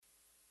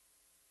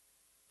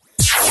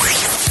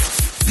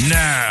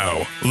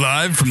Now,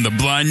 live from the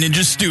Blind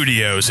Ninja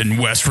Studios in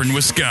Western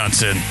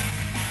Wisconsin,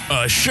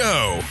 a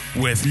show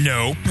with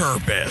no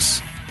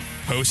purpose,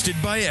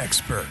 hosted by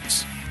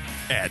experts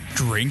at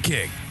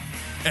drinking,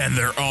 and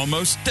they're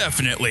almost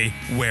definitely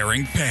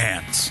wearing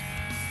pants.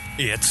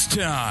 It's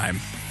time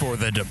for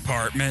the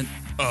Department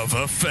of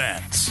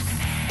Offense.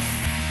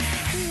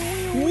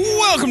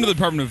 Welcome to the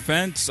Department of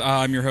Offense.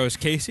 I'm your host,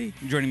 Casey.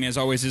 Joining me, as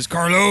always, is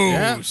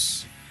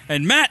Carlos.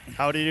 And Matt.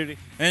 Howdy doody.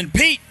 And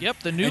Pete. Yep,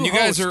 the new And you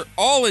host. guys are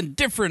all in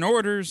different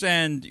orders,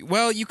 and,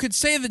 well, you could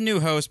say the new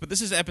host, but this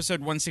is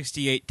episode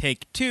 168,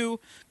 take 2,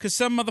 because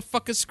some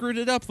motherfuckers screwed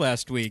it up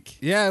last week.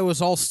 Yeah, it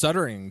was all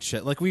stuttering and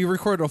shit. Like, we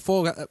recorded a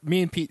full...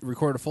 me and Pete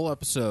recorded a full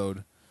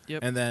episode,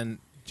 and then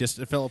just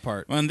it fell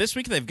apart. Well, and this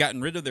week they've gotten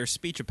rid of their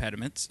speech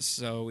impediments,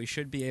 so we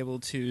should be able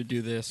to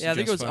do this. Yeah, I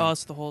think it was just fine.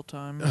 us the whole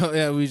time. Oh,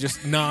 yeah, we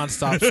just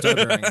non-stop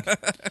stuttering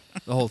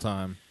the whole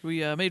time.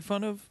 We made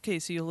fun of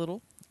Casey a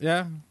little.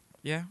 Yeah,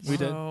 Yeah, we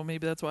did. So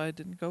maybe that's why it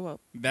didn't go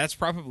up. that's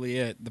probably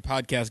it. The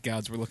podcast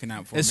gods were looking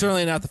out for It's me.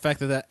 certainly not the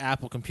fact that that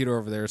Apple computer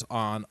over there is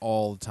on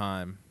all the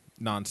time,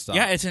 non-stop.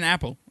 Yeah, it's an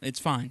Apple. It's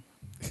fine.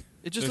 It just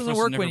They're doesn't supposed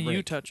work to when never you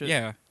break. touch it.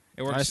 Yeah,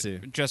 it works I see.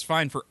 just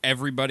fine for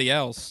everybody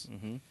else.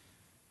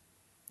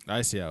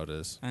 I see how it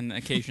is. And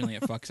occasionally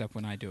it fucks up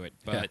when I do it,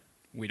 but Yeah.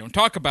 we don't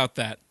talk about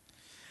that.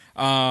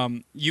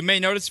 You may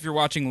notice if you're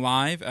watching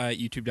live at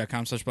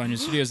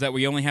youtube.com/blindnewsstudios that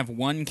we only have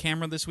one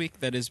camera this week.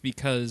 That is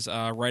because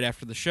right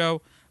after the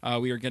show,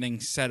 we are getting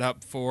set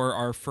up for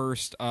our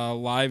first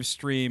live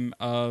stream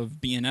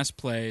of BNS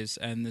plays,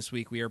 and this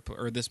week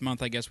or this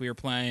month, I guess, we are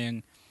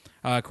playing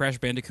Crash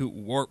Bandicoot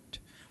Warped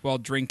while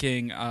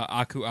drinking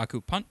Aku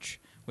Aku Punch,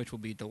 which will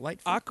be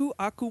delightful. Aku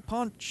Aku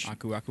Punch.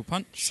 Aku Aku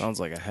Punch. Sounds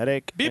like a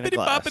headache in a Bippity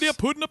glass. boppity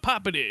puddin' a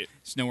poppity.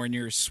 It's nowhere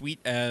near as sweet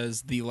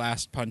as the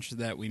last punch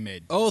that we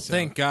made. Oh, So-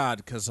 thank God,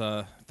 because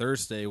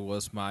Thursday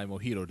was my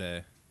mojito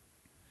day,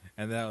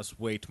 and that was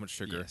way too much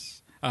sugar.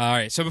 Yes. All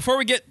right. So before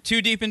we get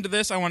too deep into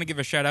this, I want to give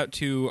a shout out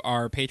to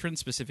our patron,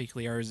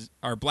 specifically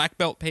our black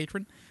belt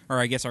patron, or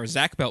I guess our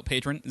Zach belt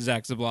patron,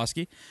 Zach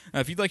Zablosky.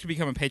 If you'd like to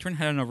become a patron,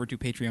 head on over to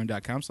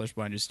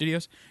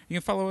patreon.com/blindnewsstudios. You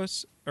can follow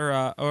us,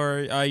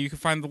 or you can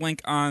find the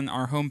link on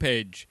our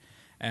homepage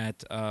at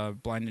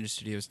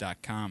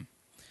blindninjastudios.com.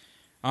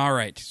 All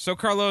right. So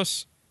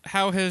Carlos,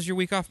 how has your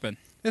week off been?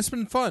 It's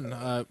been fun.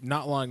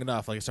 Not long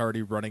enough. Like, it's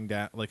already running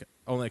down. Like,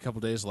 only a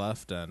couple days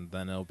left, and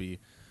then it'll be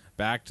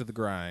back to the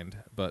grind.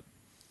 But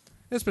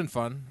it's been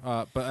fun.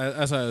 But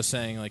as I was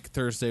saying, like,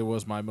 Thursday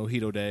was my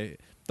mojito day,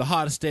 the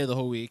hottest day of the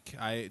whole week.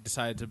 I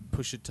decided to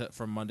push it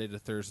from Monday to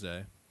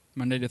Thursday,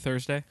 Monday to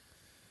Thursday?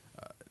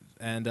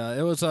 and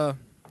it was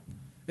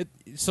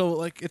So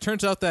like, it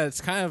turns out that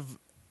it's kind of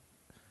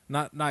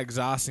not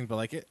exhausting, but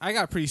like I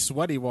got pretty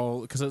sweaty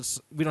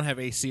because we don't have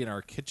AC in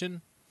our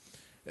kitchen.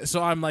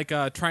 So I'm like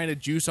trying to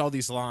juice all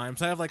these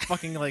limes. I have like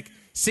fucking like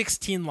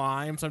 16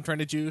 limes I'm trying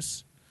to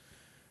juice.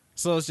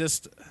 So it's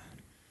just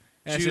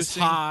Juicing.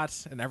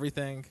 hot and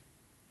everything.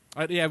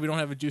 Yeah, we don't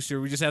have a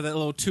juicer. We just have that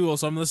little tool.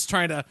 So I'm just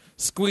trying to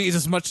squeeze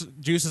as much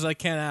juice as I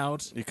can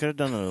out. You could have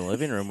done it in the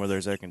living room where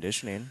there's air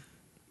conditioning.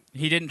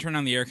 He didn't turn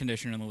on the air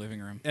conditioner in the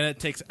living room. And it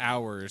takes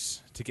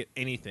hours to get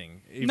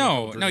anything. even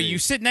No, over no, me. you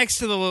sit next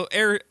to the little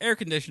air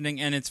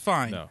conditioning and it's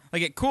fine. No.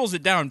 Like, it cools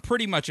it down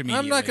pretty much immediately.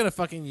 I'm not gonna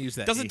fucking use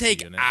that. It doesn't AC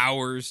take unit.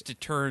 hours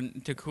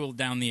to cool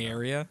down the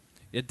area.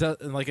 It does.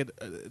 Like it.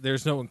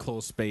 There's no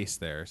enclosed space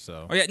there.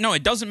 So Oh yeah, no,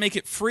 it doesn't make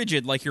it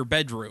frigid like your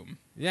bedroom.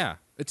 yeah,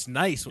 it's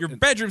nice. Your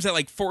bedroom's at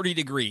like 40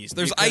 degrees.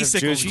 There's You could have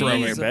icicles juiced it in growing.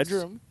 your Jesus.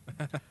 bedroom.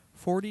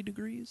 40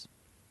 degrees?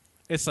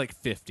 It's like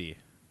 50,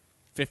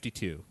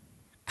 52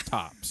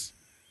 tops,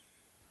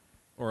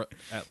 or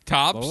at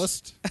Tops?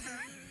 lowest.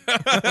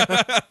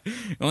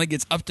 It only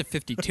gets up to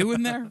 52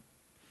 in there.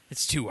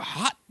 It's too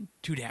hot.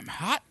 Too damn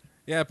hot.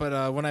 Yeah,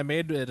 but when I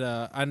made it,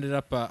 I ended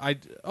up. I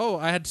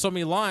had so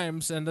many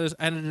limes, and I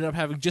ended up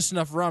having just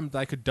enough rum that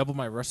I could double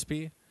my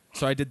recipe.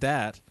 So I did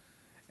that,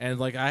 and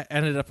like I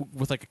ended up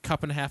with like a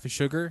cup and a half of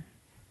sugar,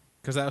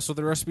 because that's what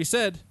the recipe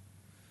said.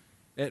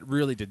 It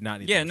really did not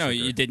need. Yeah, that no,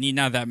 sugar. you did need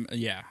not that.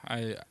 Yeah,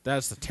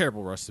 That's a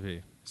terrible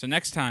recipe. So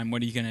next time,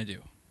 what are you gonna do?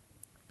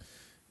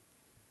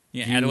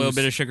 You add a little Use-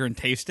 bit of sugar and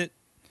taste it.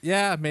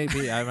 Yeah,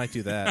 maybe I might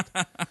do that.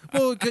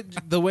 Well,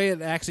 the way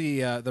it actually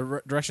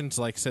directions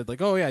like said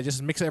like, oh yeah,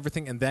 just mix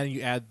everything and then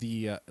you add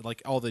the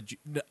like all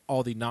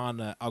the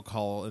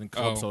non-alcohol and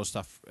calypso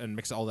stuff and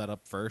mix all that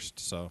up first.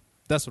 So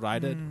that's what I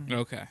did.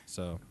 Okay.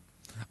 So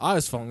I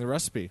was following the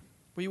recipe.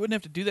 Well, you wouldn't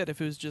have to do that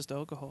if it was just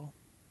alcohol.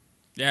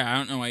 Yeah, I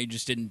don't know why you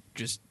just didn't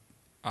just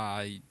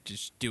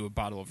do a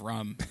bottle of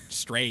rum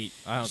straight.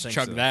 I don't Just think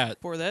chug so.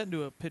 that. Pour that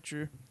into a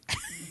pitcher.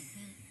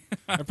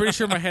 I'm pretty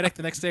sure my headache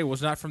the next day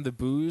was not from the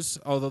booze,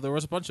 although there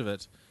was a bunch of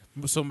it,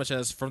 so much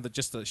as from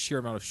just the sheer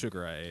amount of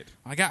sugar I ate.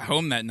 I got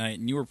home that night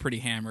and you were pretty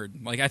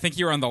hammered. Like, I think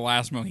you were on the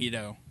last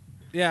mojito.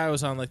 Yeah, I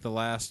was on like the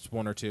last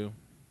one or two.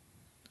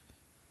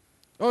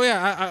 Oh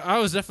yeah, I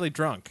was definitely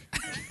drunk.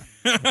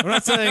 I'm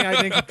not saying I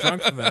didn't get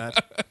drunk from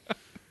that,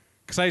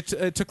 because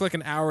it took like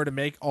an hour to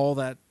make all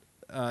that,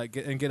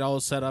 get all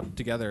set up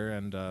together,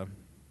 and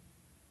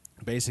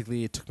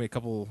basically, it took me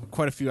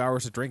quite a few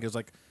hours to drink. It was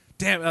like,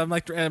 damn,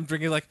 I'm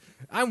drinking like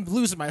I'm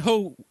losing my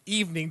whole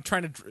evening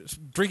trying to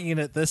drinking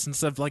at this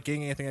instead of like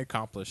getting anything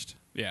accomplished.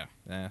 Yeah.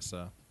 Yeah,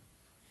 so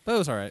but it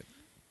was all right.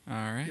 All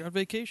right. You're on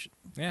vacation.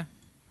 Yeah.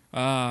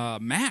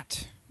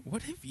 Matt,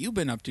 what have you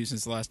been up to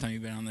since the last time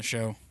you've been on the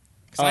show?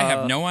 Because I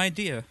have no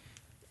idea.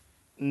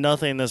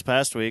 Nothing this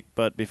past week,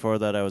 but before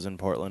that, I was in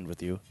Portland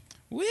with you.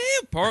 Woo,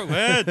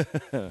 Portland.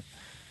 That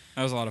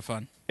was a lot of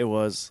fun. It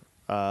was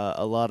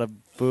a lot of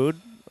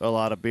food, a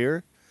lot of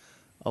beer,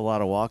 a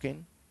lot of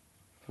walking.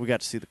 We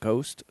got to see the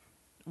coast.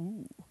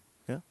 Ooh.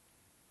 Yeah,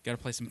 Got to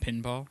play some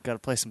pinball. got to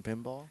play some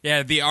pinball.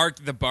 Yeah, the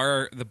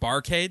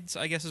barcades,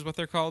 I guess is what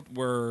they're called,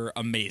 were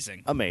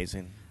amazing.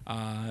 Amazing.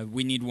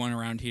 We need one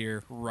around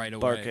here right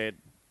away.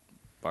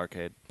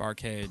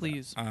 Barcade.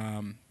 Please.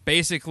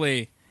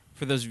 Basically,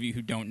 for those of you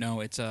who don't know,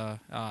 it's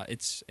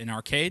an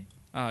arcade,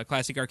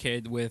 classic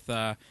arcade with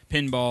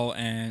pinball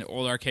and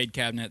old arcade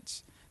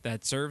cabinets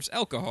that serves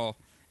alcohol.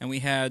 And we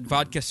had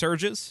vodka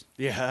surges,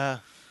 Yeah.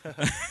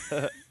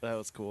 That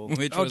was cool.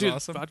 which Oh, was dude,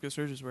 awesome. Vodka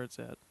Surge is where it's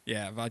at.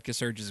 Yeah, vodka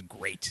surge is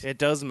great. It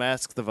does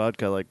mask the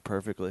vodka like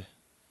perfectly.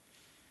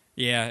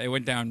 Yeah, it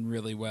went down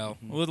really well.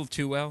 A little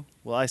too well.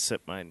 Well, I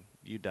sipped mine.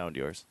 You downed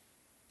yours.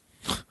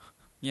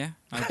 Yeah,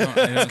 I don't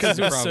Because see it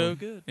the was so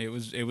problem.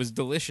 good. It was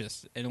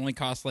delicious. It only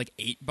cost like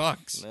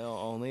 $8. No,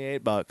 only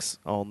 $8.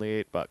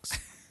 Only $8.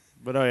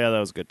 But oh yeah, that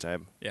was a good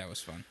time. Yeah, it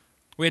was fun.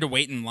 We had to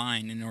wait in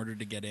line in order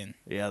to get in.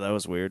 Yeah, that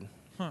was weird.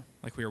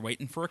 Like we were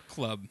waiting for a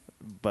club,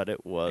 But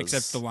it was.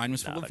 except the line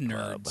was full not of a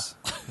club. nerds.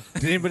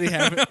 Did anybody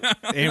have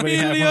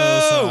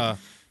one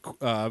of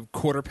those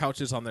quarter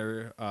pouches on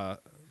their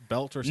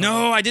belt or something?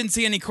 No, I didn't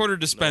see any quarter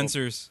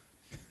dispensers,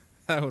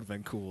 That would have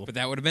been cool. but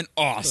that would have been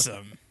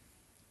awesome.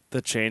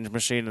 The change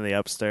machine in the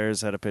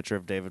upstairs had a picture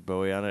of David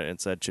Bowie on it and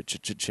said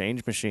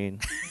 "change machine."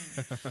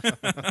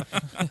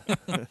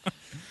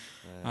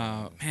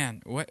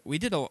 Man, what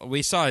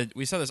we saw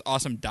this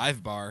awesome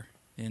dive bar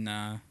in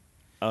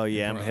Oh,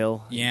 Yam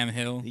Hill. Yam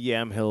Hill.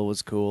 Yam Hill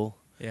was cool.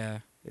 Yeah,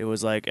 It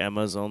was like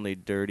Emma's, only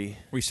dirty.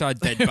 we saw a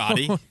dead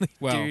body.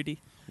 Well, Dirty.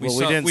 we Well,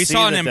 saw didn't we see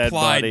saw an the dead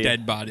implied body.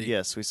 dead body.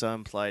 Yes, we saw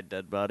implied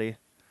dead body.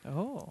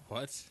 Oh.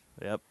 What?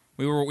 Yep.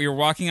 We were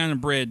walking on a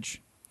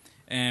bridge,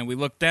 and we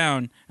looked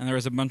down, and there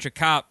was a bunch of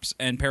cops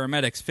and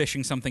paramedics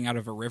fishing something out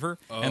of a river,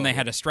 and they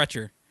had a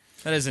stretcher.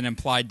 That is an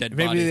implied dead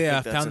Maybe body. they I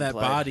think that's found that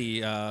implied.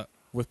 body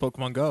with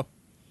Pokemon Go.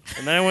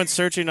 And then I went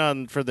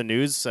searching for the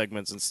news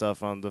segments and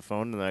stuff on the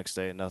phone the next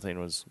day, and nothing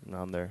was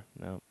on there.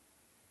 No.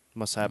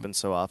 Must happen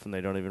so often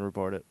they don't even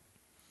report it.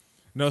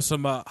 No,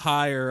 some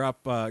higher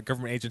up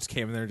government agents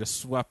came in there and just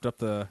swept up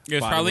the. It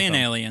was body probably with an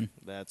them. alien.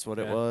 That's what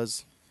it Yeah.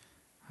 was.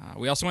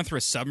 We also went through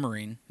a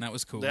submarine. That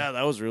was cool. Yeah,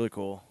 that was really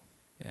cool.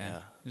 Yeah.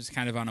 It was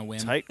kind of on a whim.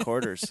 Tight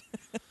quarters.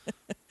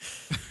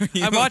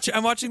 I'm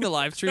watching the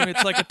live stream.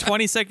 It's like a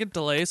 20-second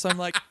delay, so I'm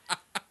like,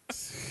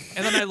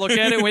 and then I look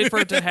at it, wait for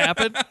it to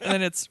happen, and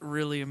then it's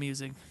really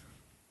amusing.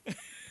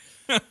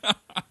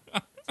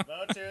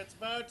 It's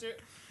about to.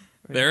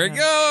 There it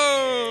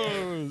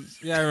goes.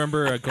 Yeah, I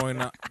remember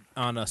going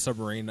on a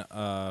submarine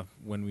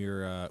when we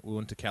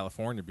went to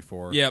California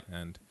before. Yep.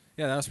 And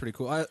yeah, that was pretty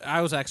cool.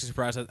 I was actually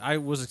surprised. I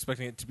was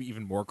expecting it to be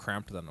even more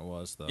cramped than it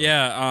was, though.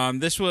 Yeah,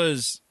 this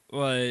was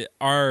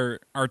our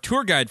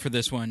tour guide for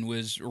this one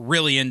was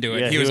really into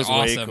it. Yeah, he was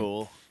awesome. way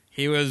cool.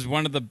 He was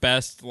one of the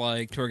best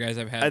tour guides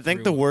I've had. I think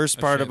through the worst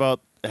a part ship.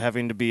 about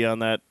having to be on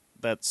that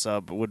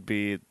sub would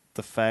be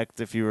the fact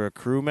if you were a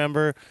crew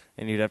member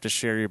and you'd have to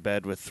share your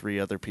bed with 3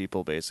 other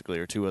people, basically,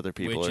 or 2 other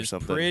people which or is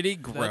something. pretty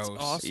gross.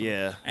 That's awesome.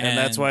 Yeah, and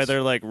that's why And-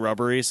 they're like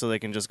rubbery, so they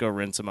can just go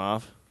rinse them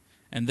off.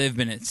 And they've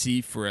been at sea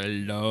for a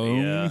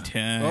long Yeah.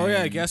 time. Oh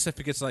yeah, I guess if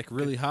it gets like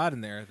really hot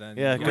in there, then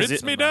Yeah, 'cause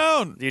Rinse me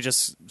down. You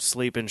just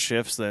sleep in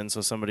shifts then,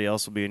 so somebody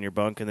else will be in your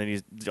bunk, and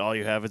then all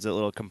you have is that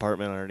little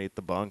compartment underneath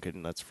the bunk,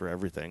 and that's for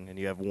everything. And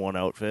you have one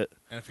outfit.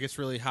 And if it gets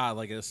really hot,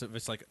 like if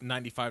it's like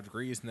 95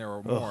 degrees in there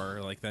or more,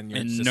 like then you're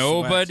And just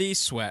nobody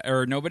sweat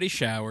or nobody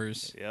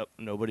showers. Yep,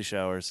 nobody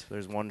showers.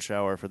 There's one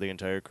shower for the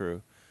entire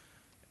crew.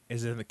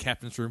 Is it in the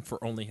captain's room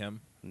for only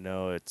him?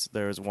 No,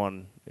 there was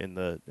one in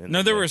the.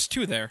 No, there was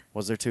 2 there.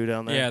 Was there 2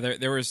 down there? Yeah,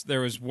 there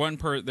was one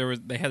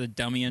they had a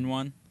dummy in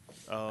one,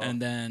 Oh. and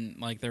then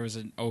there was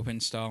an open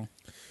stall.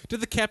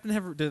 Did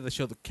they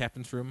show the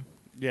captain's room?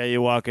 Yeah,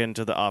 you walk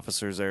into the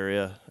officers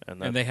area,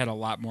 and And they had a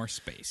lot more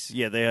space.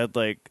 yeah, they had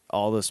like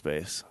all the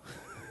space.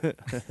 And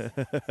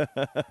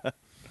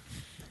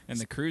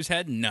the crews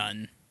had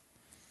none.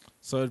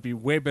 So it'd be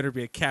way better to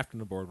be a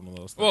captain aboard one of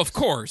those things. Well, of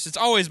course, it's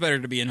always better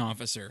to be an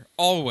officer.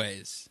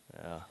 Always.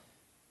 Yeah.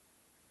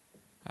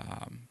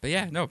 But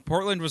yeah, no,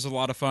 Portland was a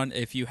lot of fun.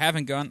 If you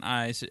haven't gone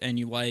and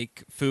you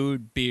like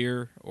food,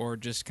 beer, or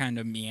just kind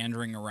of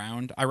meandering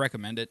around, I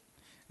recommend it.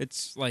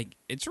 It's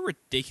a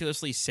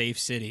ridiculously safe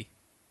city.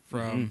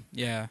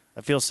 Yeah.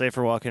 I feel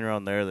safer walking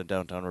around there than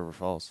downtown River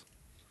Falls.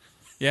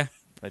 Yeah.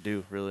 I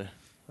do, really.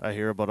 I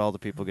hear about all the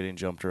people getting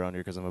jumped around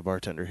here because I'm a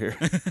bartender here.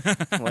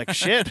 I'm like,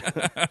 shit.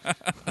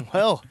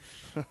 Well.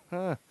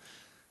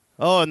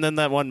 Oh, and then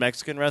that one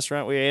Mexican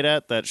restaurant we ate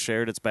at that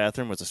shared its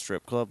bathroom was a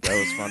strip club. That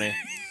was funny.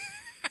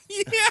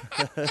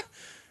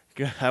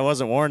 I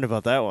wasn't warned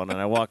about that one, and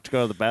I walked to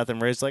go to the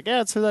bathroom. Ray's like,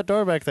 "Yeah, it's through that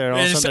door back there." And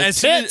all of a sudden, as,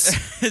 there's soon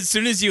tits. as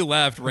soon as you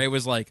left, Ray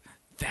was like,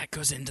 "That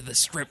goes into the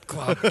strip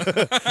club."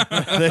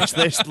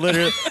 they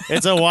literally,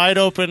 it's a wide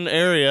open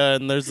area,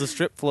 and there's the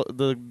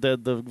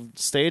the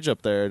stage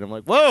up there, and I'm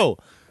like, "Whoa,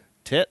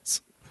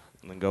 tits!"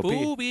 And then go pee.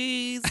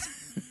 Boobies.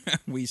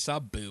 We saw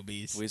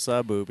boobies. We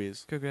saw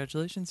boobies.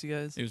 Congratulations, you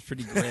guys. It was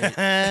pretty great.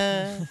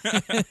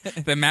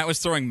 Then Matt was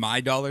throwing my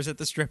dollars at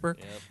the stripper.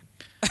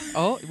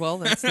 Oh, well,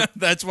 that's the,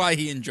 That's why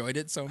he enjoyed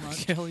it so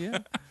much. hell yeah.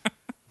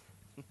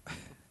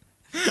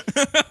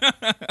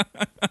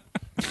 I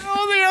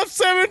only have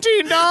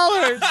 $17.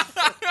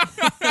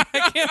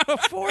 I can't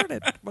afford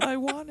it, but I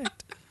want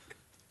it.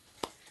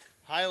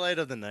 Highlight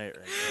of the night,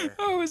 right there.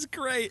 Oh, it was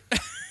great.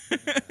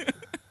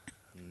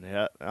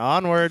 Yeah,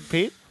 onward,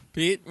 Pete.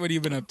 Pete, what have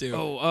you been up to?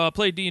 Oh,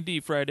 played D&D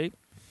Friday.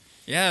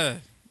 Yeah,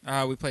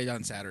 we played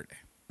on Saturday.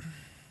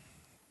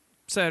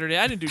 Saturday.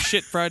 I didn't do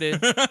shit Friday.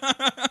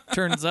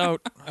 Turns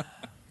out.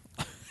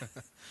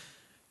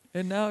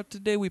 And now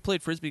today we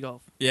played Frisbee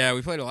golf. Yeah,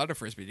 we played a lot of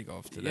Frisbee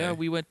golf today. Yeah,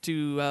 we went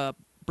to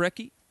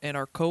Brecky and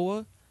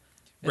Arcoa.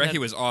 Brecky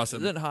was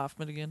awesome. Then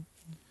Hoffman again.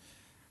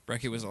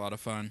 Brecky was a lot of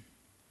fun.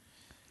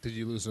 Did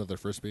you lose another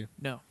Frisbee?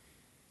 No.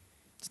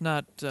 It's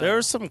not... There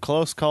were some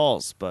close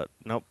calls, but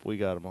nope, we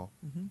got them all.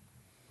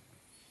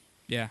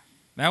 Yeah,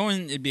 that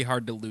one it'd be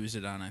hard to lose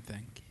it on. I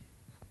think.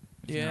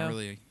 There's Yeah. not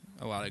really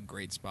a lot of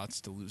great spots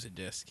to lose a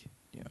disc.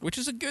 Yeah. Which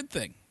is a good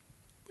thing.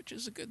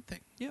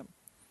 Yeah.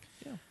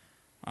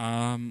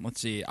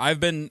 Let's see. I've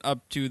been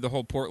up to the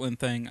whole Portland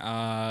thing.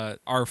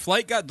 Our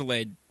flight got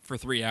delayed for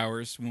 3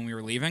 hours when we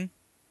were leaving.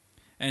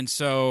 And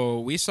so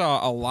we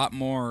saw a lot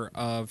more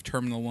of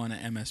Terminal 1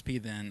 at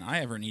MSP than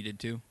I ever needed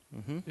to.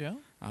 Yeah.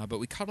 But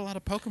we caught a lot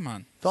of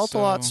Pokemon. Felt a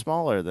So- lot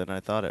smaller than I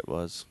thought it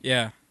was.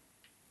 Yeah.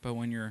 But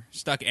when you're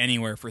stuck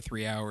anywhere for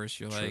 3 hours,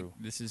 you're like, True.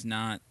 this is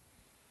not...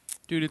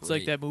 Dude, it's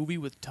like Great. that movie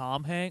with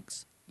Tom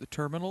Hanks, The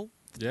Terminal.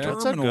 Yeah.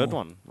 That's a Terminal. good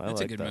one. I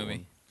That's a like good that movie.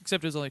 one.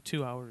 Except it was only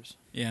 2 hours.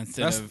 Yeah,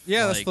 instead That's of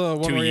that's like the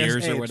one 2 where he has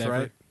years or AIDS, whatever.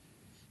 right?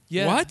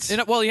 Yeah. What?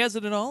 And, well, he has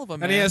it in all of them,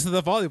 And man. he has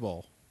the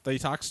volleyball that he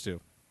talks to.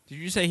 Did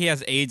you say he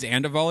has AIDS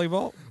and a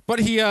volleyball? But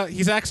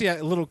he's actually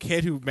a little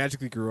kid who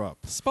magically grew up.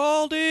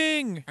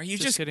 Spalding! Are you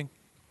just just- kidding?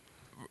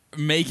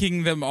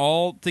 Making them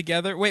all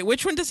together? Wait,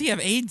 which one does he have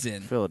AIDS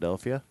in?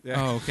 Philadelphia.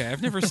 Yeah. Oh, okay. I've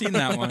never seen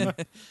that one.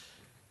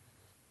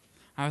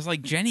 I was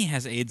like, Jenny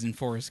has AIDS in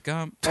Forrest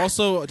Gump.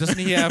 Also, doesn't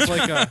he have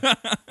like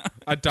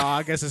a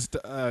dog as his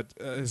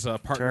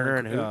partner? Turner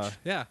and Hooch?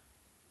 Yeah.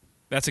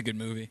 That's a good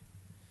movie.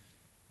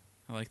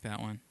 I like that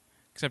one.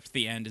 Except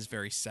the end is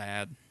very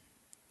sad.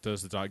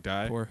 Does the dog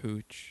die? Poor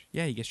Hooch.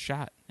 Yeah, he gets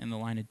shot in the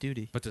line of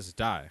duty. But does it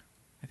die?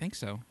 I think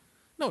so.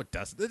 No, it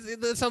doesn't.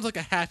 It sounds like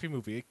a happy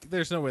movie.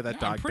 There's no way that No,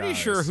 dog I'm pretty dies.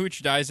 sure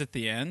Hooch dies at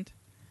the end.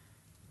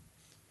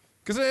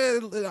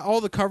 Because all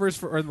the covers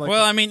for are like.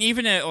 Well, I mean,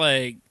 even at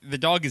like the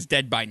dog is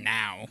dead by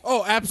now.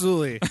 oh,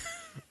 absolutely.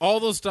 All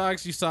those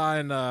dogs you saw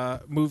in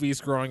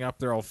movies growing up,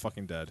 they're all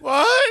fucking dead.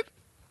 What?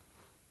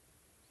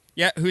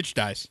 Yeah, Hooch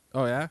dies.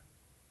 Oh yeah,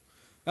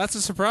 that's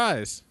a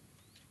surprise.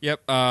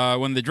 Yep.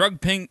 When the drug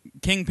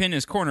kingpin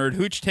is cornered,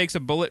 Hooch takes a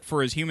bullet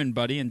for his human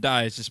buddy and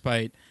dies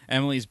despite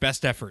Emily's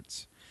best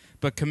efforts.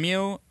 But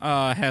Camille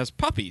has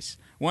puppies,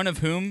 one of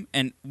whom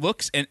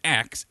looks and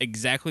acts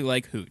exactly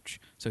like Hooch.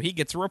 So he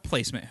gets a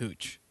replacement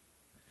Hooch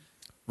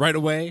Right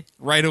away.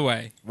 right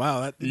away.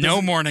 Wow, that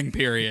No mourning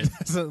period.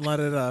 doesn't let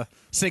it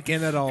sink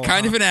in at all.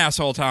 Kind of an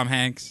asshole, Tom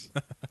Hanks.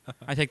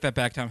 I take that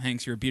back, Tom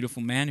Hanks. You're a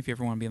beautiful man. If you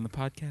ever want to be on the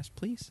podcast,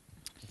 please.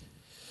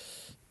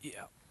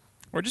 Yeah.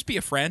 Or just be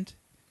a friend.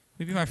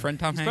 Will you be my friend,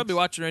 Tom He's Hanks? probably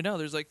watching right now.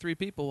 There's like 3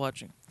 people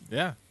watching.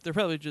 Yeah. They're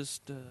probably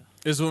just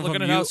Is one looking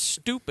of at them how you?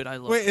 stupid I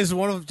look. Wait, is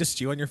one of them just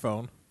you on your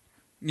phone?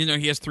 You know,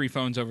 he has 3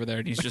 phones over there,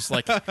 and he's just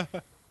like,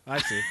 I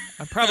see.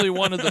 I'm probably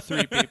one of the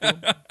 3 people.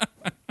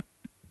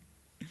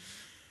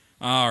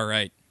 all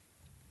right.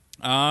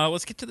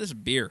 Let's get to this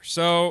beer.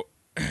 So,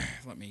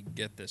 let me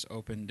get this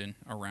opened and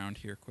around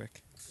here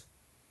quick.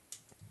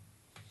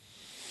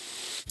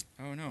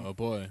 Oh, no. Oh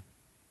boy,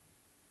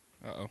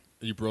 Uh-oh.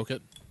 you broke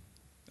it.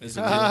 Is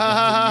it didn't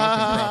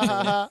open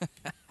properly.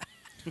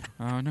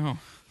 Oh, no.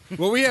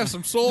 Well, we have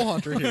some Soul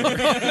Hunter here.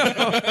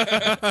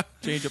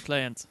 Change of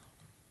plans.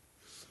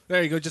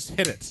 There you go. Just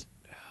hit it.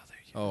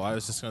 Oh, I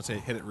was just gonna say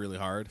hit it really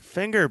hard.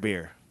 Finger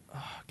beer.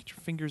 Get your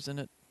fingers in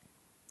it.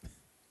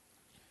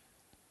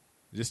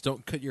 Just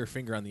don't cut your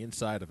finger on the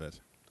inside of it.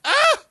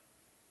 I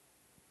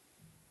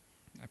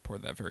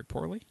poured that very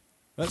poorly.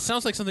 That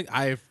sounds like something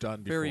I've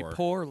done before. Very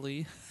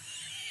poorly.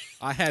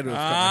 I had to have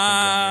cut my finger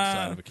on the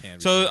inside of a can.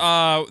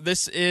 before. So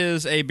this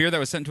is a beer that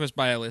was sent to us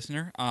by a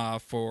listener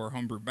for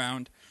Homebrew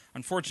Bound.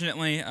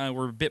 Unfortunately,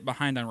 we're a bit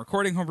behind on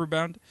recording Homebrew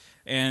Bound,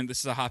 and this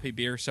is a hoppy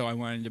beer, so I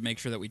wanted to make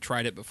sure that we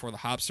tried it before the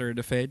hops started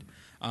to fade.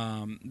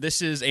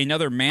 This is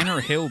another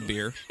Manor Hill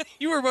beer.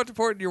 You were about to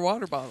pour it in your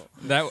water bottle.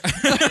 That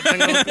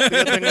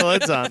Good thing the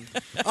lid's on.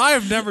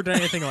 I've never done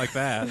anything like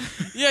that.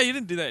 Yeah, you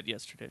didn't do that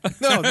yesterday.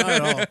 No, not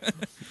at all.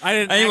 I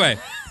didn't. Anyway,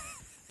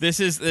 This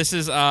is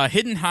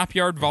Hidden Hop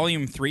Yard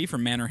Volume 3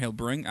 from Manor Hill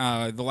Brewing.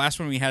 The last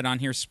one we had on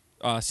here,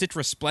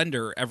 Citra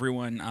Splendor,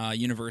 everyone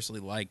universally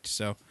liked.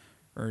 So,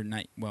 or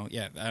not? Well,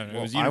 yeah, I don't know.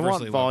 It was I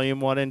universally want Volume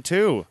 1 and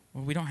 2. loved.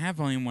 Well, we don't have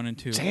Volume 1 and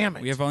 2. Damn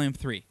it. We have Volume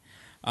 3.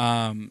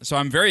 So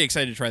I'm very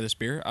excited to try this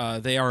beer.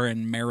 They are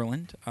in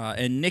Maryland,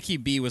 and Nikki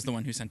B was the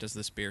one who sent us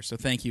this beer. So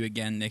thank you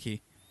again,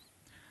 Nikki.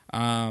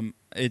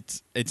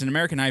 It's an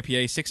American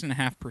IPA,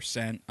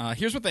 6.5%.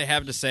 Here's what they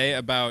have to say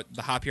about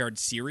the Hop Yard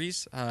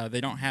series.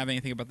 They don't have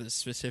anything about this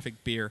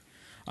specific beer.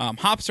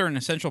 Hops are an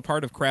essential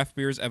part of craft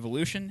beer's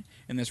evolution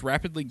in this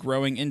rapidly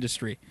growing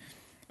industry.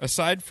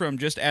 Aside from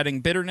just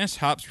adding bitterness,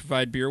 hops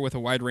provide beer with a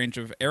wide range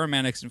of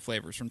aromatics and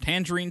flavors, from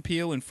tangerine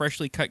peel and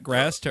freshly cut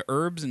grass to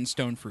herbs and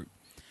stone fruit.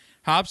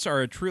 Hops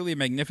are a truly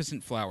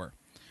magnificent flower.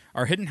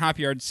 Our Hidden Hop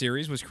Yard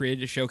series was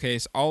created to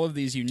showcase all of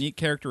these unique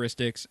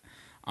characteristics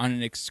on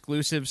an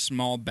exclusive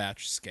small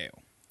batch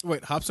scale.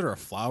 Wait, hops are a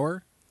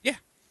flower? Yeah.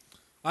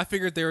 I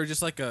figured they were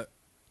just like a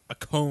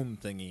cone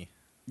thingy,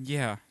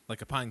 Yeah.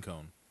 like a pine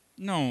cone.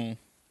 No.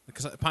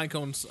 Because pine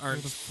cones They're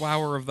aren't the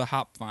flower of the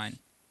hop vine.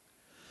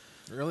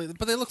 really,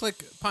 but they look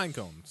like pine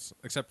cones,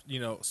 except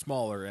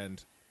smaller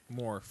and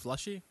more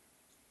fleshy.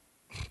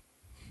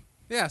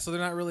 Yeah, so they're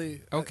not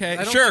really Okay.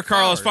 I don't Sure, think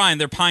Carlos, flowers. fine.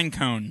 They're pine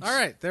cones. All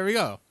right, there we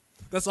go.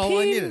 That's all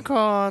I needed.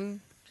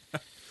 Con.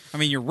 I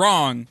mean, you're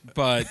wrong,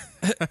 but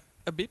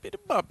A beepity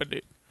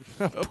boppity.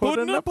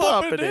 Putting a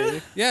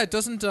puppety. Yeah, it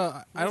doesn't.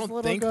 I don't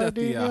little think that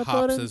the gardenia hops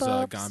pudding has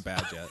pops. gone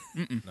bad yet.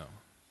 No,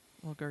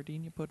 Little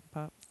gardenia pudding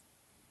pop.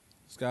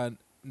 it's got a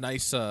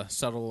nice,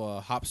 subtle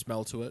hop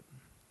smell to it.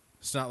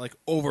 It's not like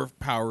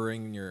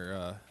overpowering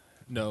your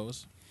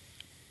nose.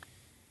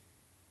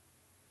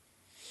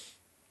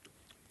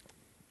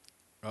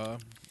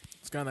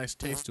 It's got a nice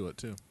taste to it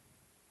too.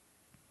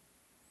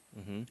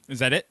 is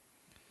that it?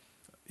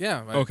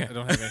 Yeah. Okay. I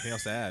don't have anything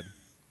else to add.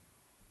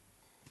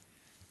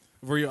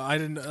 Were you? I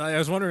didn't. I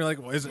was wondering, like,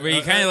 is it? Where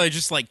you kind of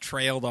just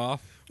trailed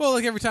off. Well,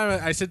 like every time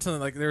I said something,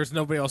 like there was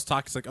nobody else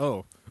talking. It's like,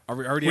 oh, are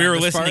we already? We on were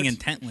this listening part?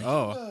 intently.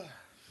 Oh,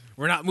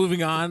 we're not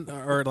moving on,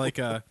 or like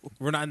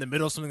we're not in the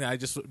middle of something that I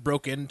just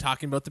broke in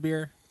talking about the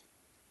beer.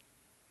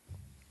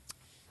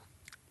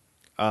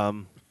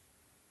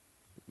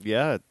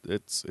 Yeah,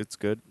 it's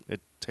good. It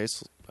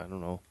tastes, I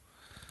don't know,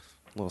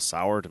 a little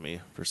sour to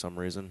me for some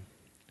reason,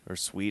 or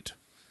sweet,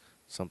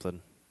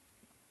 something.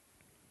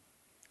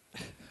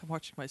 I'm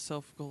watching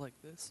myself go like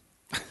this.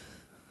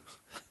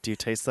 Do you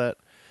taste that?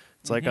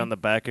 It's like on the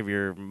back of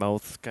your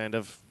mouth, kind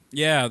of.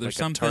 Yeah, there's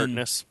like something. a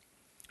tartness.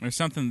 There's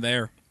something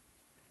there.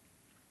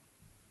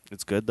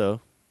 It's good though.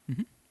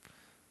 Mhm.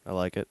 I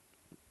like it.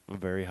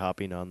 Very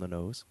hoppy on the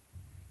nose.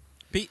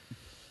 Pete,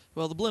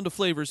 Well, the blend of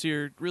flavors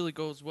here really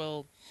goes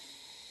well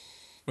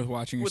with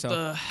watching with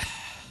yourself.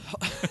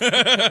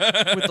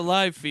 the with the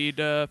live feed.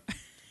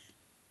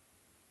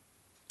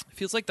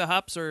 Feels like the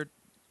hops are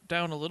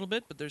down a little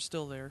bit, but they're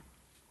still there.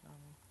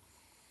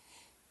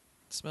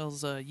 It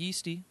smells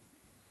yeasty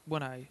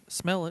when I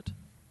smell it.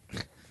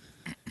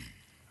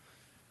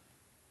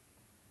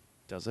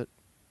 Does it?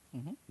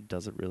 Mhm.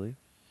 Does it really?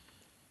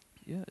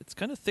 Yeah, it's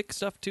kind of thick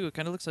stuff too. It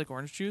kind of looks like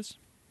orange juice.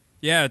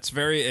 Yeah, it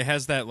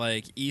has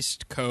that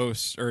East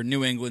Coast or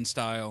New England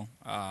style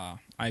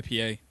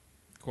IPA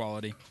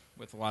quality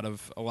with a lot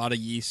of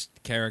yeast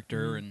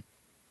character and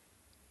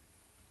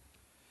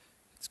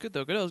It's good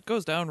though. It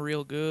goes down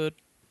real good,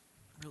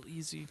 real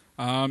easy.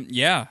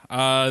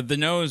 the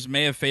nose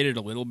may have faded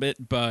a little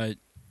bit, but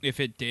if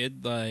it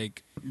did,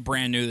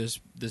 brand new,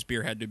 this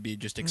beer had to be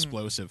just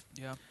explosive.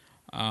 Yeah,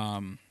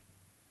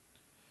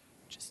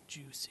 just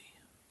juicy.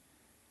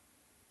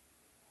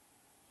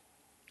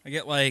 I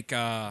get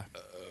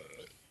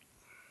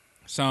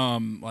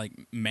some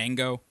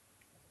mango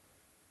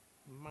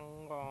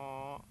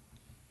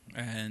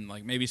and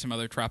maybe some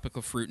other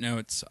tropical fruit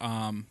notes.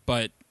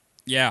 But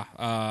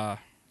yeah,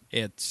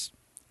 it's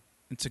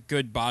a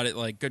good body,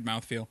 good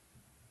mouthfeel.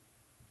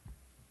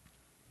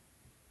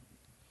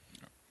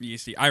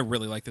 Yeasty. I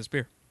really like this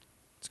beer.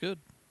 It's good.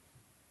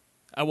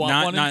 I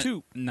want one and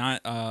two.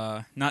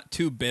 Not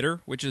too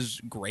bitter, which is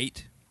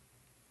great.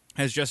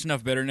 Has just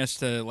enough bitterness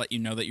to let you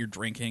know that you're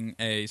drinking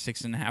a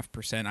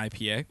 6.5%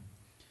 IPA.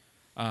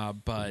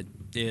 But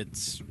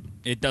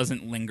it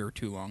doesn't linger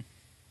too long.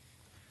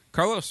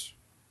 Carlos,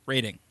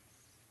 rating.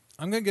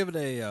 I'm gonna give it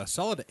a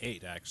solid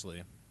 8,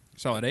 actually.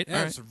 Solid 8?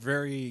 Yeah, All it's a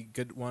very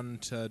good one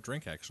to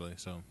drink, actually.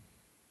 So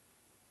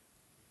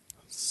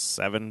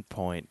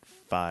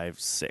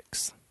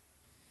 7.56.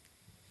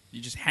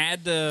 You just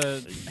had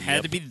to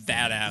be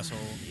that asshole.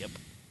 Yep.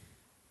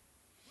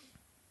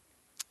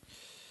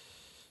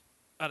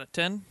 Out of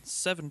 10,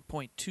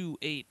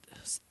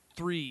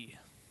 7.283.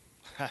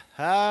 Ha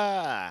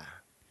ha.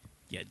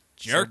 You So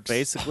jerks.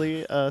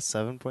 basically,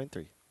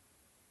 7.3.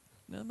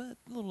 No, but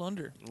a little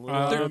under. A little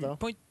under, though.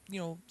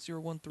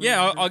 0.013.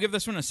 Yeah, I'll give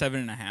this one a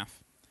 7.5.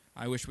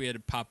 I wish we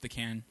had popped the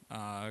can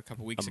a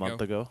couple weeks ago. A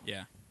month ago?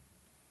 Yeah.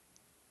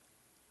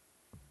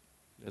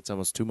 It's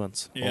almost 2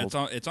 months Yeah, old.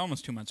 it's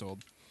almost 2 months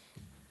old.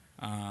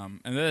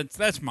 And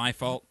that's my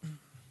fault.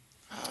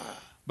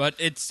 But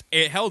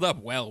it held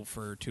up well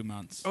for 2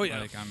 months. Oh,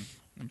 yeah. Like,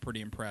 I'm pretty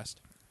impressed.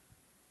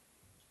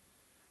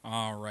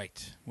 All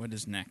right. What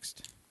is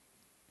next?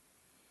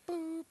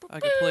 I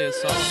could play a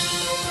song.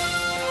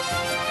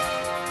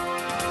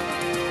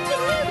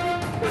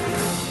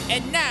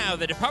 And now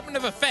the Department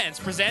of Defense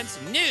presents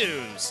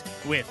News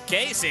with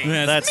Casey.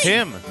 That's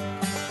him.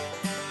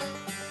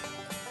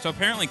 So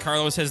apparently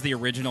Carlos has the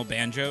original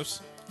banjos,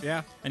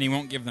 Yeah. and he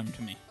won't give them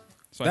to me.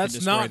 So I can That's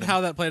destroy not them.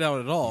 how that played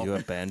out at all. You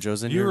have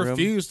banjos in You your room?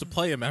 refuse to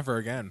play them ever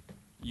again.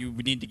 You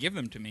need to give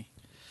them to me.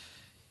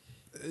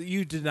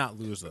 You did not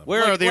lose them.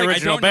 Where are the I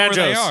original don't know banjos?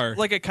 where they are.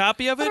 Like a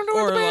copy of it, I don't know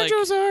or where the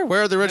banjos are.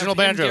 Where are the original have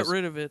him banjos? Get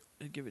rid of it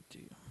and give it to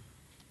you.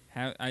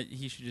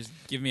 He should just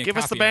give me a Give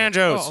copy us the of it.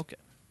 banjos. Oh, okay.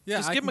 Yeah,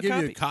 Just I give can him a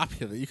give you a copy.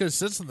 copy of it. You could have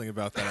said something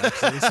about that,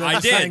 actually. So I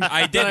I'm did. saying-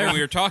 I did when we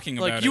were talking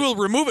about Like, you it. will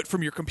remove it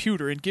from your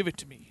computer and give it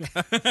to me. Yeah,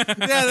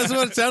 that's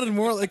what it sounded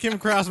more. It came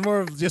across more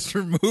of just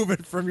remove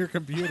it from your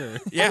computer.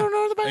 Yeah, I don't know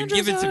where the and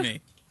banjos give it to are.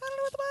 me. I don't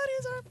know what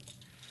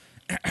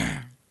the bodies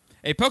are.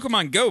 A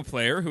Pokemon Go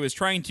player who was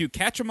trying to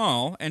catch 'em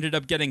all ended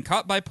up getting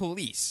caught by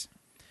police.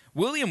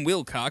 William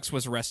Wilcox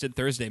was arrested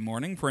Thursday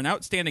morning for an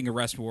outstanding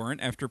arrest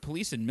warrant after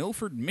police in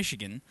Milford,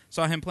 Michigan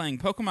saw him playing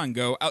Pokemon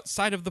Go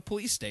outside of the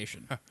police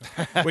station,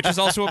 which is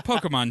also a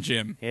Pokemon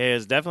gym. He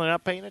is definitely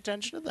not paying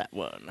attention to that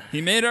one.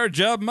 He made our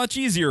job much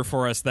easier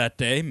for us that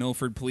day,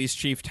 Milford Police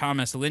Chief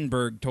Thomas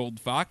Lindbergh told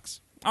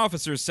Fox.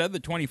 Officers said the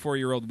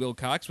 24-year-old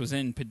Wilcox was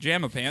in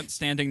pajama pants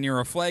standing near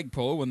a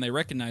flagpole when they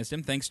recognized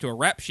him thanks to a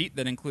rap sheet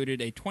that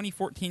included a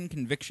 2014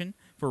 conviction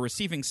for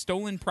receiving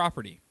stolen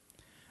property.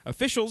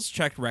 Officials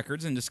checked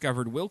records and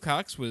discovered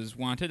Wilcox was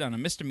wanted on a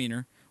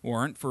misdemeanor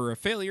warrant for a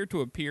failure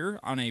to appear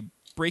on a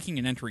breaking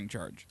and entering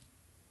charge.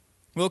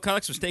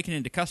 Wilcox was taken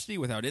into custody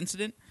without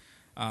incident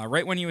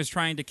right when he was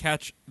trying to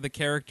catch the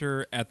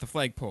character at the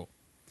flagpole.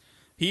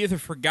 He either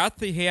forgot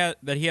that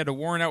he had a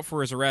warrant out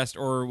for his arrest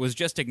or was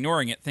just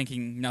ignoring it,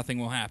 thinking nothing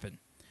will happen,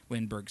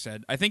 Lindbergh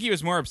said. I think he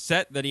was more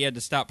upset that he had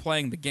to stop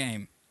playing the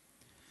game.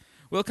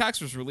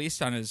 Wilcox was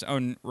released on his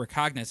own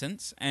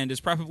recognizance and is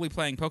probably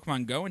playing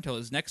Pokemon Go until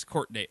his next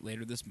court date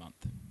later this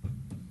month.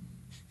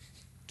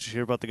 Did you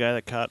hear about the guy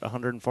that caught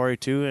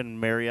 142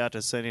 and Marriott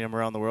is sending him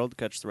around the world to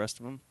catch the rest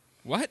of them?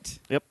 What?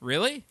 Yep.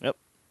 Really? Yep.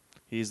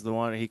 He's the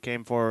one. He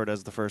came forward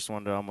as the first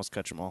one to almost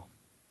catch them all.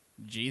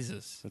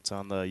 Jesus. It's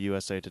on the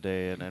USA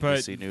Today and But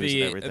NBC News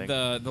and everything.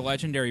 the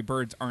legendary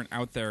birds aren't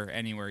out there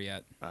anywhere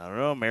yet. I don't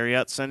know.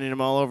 Marriott's sending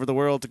them all over the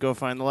world to go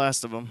find the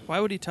last of them. Why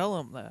would he tell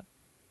him that?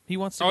 He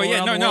wants to Oh go yeah,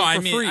 around no, the no. world I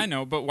for mean, free. I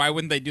know, but why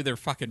wouldn't they do their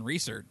fucking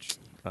research?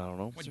 I don't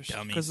know. What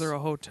dummies? Because they're a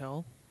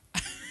hotel.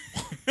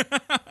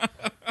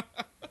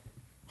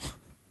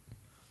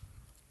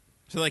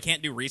 So they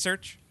can't do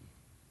research?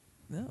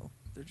 No,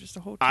 they're just a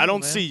hotel. I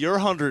don't man. see your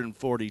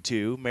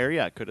 142.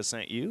 Marriott could have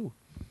sent you.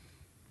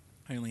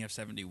 I only have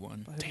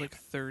 71. I have like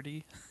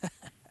 30.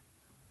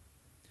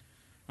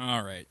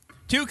 All right.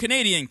 2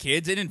 Canadian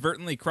kids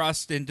inadvertently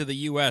crossed into the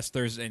U.S.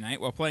 Thursday night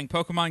while playing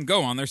Pokemon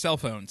Go on their cell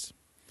phones.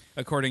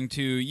 According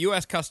to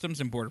U.S.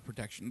 Customs and Border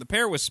Protection, the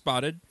pair was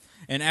spotted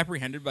and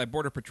apprehended by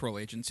Border Patrol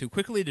agents who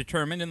quickly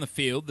determined in the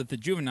field that the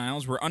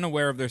juveniles were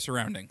unaware of their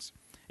surroundings,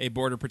 a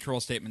Border Patrol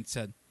statement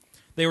said.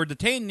 They were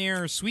detained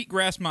near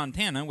Sweetgrass,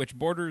 Montana, which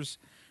borders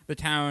the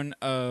town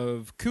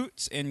of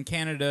Coots in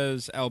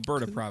Canada's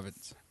Alberta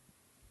province.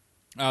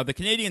 The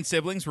Canadian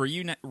siblings were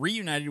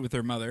reunited with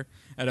their mother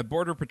at a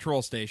Border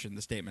Patrol station,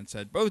 the statement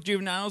said. Both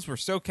juveniles were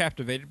so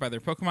captivated by their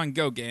Pokemon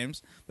Go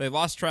games, they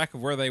lost track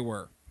of where they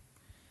were.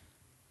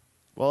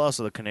 Well,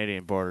 also the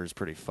Canadian border is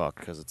pretty fucked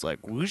because it's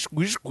like whoosh,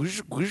 whoosh, whoosh,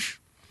 whoosh.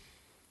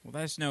 Well,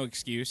 that's no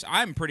excuse.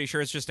 I'm pretty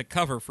sure it's just a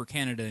cover for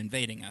Canada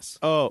invading us.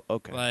 Oh,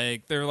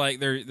 okay.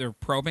 They're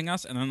probing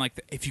us, and then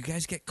if you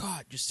guys get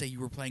caught, just say you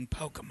were playing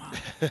Pokemon.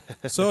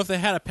 So if they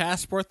had a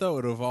passport, though, it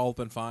would have all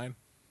been fine.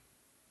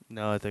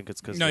 No, I think it's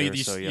because No, they you were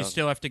so young.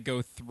 still have to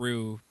go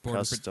through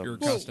Customs.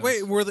 customs.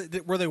 Wait, were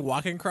they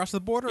walking across the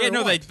border? Yeah, or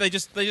no, what? they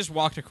just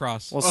walked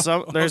across.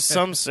 Well, there's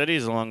some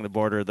cities along the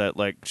border that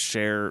like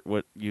share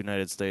with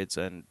United States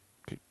and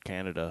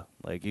Canada.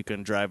 Like you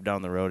can drive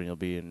down the road and you'll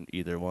be in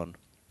either one.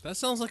 That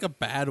sounds like a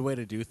bad way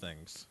to do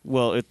things.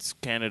 Well, it's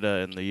Canada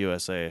and the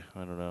USA. I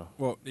don't know.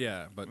 Well,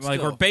 yeah, but Like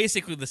still. we're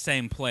basically the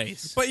same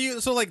place. But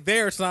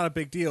there it's not a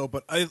big deal,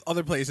 but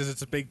other places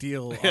it's a big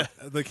deal.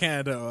 The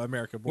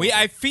Canada-America border.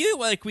 I feel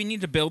like we need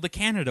to build a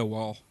Canada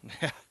wall.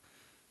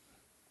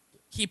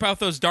 Keep out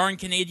those darn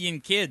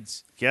Canadian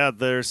kids. Yeah,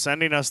 they're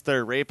sending us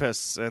their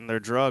rapists and their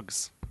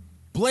drugs.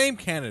 blame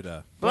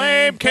Canada.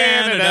 Blame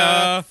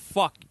Canada.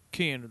 Fuck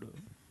Canada.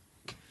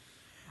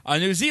 A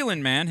New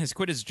Zealand man has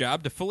quit his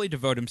job to fully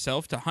devote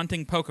himself to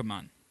hunting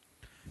Pokemon.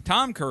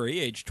 Tom Curry,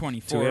 age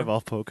 24, Do we have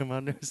all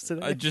Pokemon news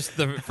today? just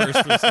the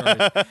first 3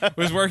 stories,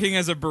 was working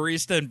as a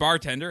barista and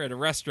bartender at a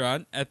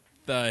restaurant at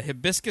the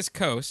Hibiscus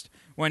Coast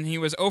when he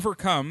was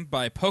overcome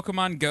by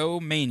Pokemon Go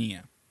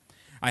mania.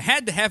 I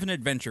had to have an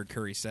adventure,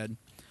 Curry said.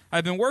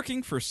 I've been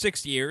working for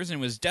 6 years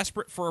and was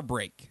desperate for a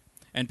break,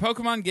 and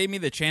Pokemon gave me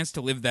the chance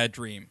to live that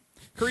dream.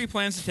 Curry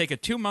plans to take a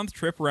 2-month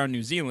trip around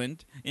New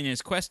Zealand in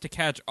his quest to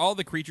catch all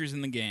the creatures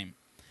in the game.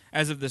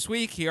 As of this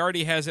week, he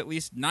already has at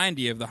least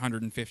 90 of the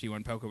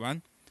 151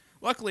 Pokemon.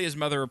 Luckily, his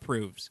mother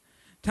approves.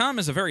 Tom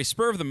is a very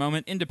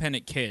spur-of-the-moment,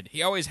 independent kid.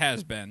 He always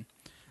has been,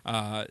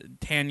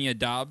 Tanya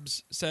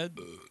Dobbs said.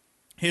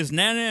 His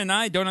Nana and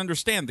I don't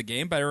understand the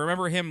game, but I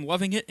remember him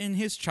loving it in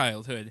his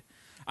childhood.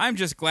 I'm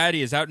just glad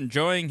he is out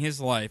enjoying his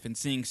life and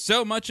seeing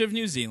so much of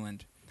New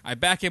Zealand. I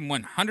back him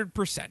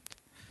 100%.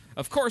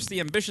 Of course, the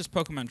ambitious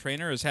Pokemon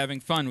trainer is having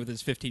fun with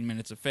his 15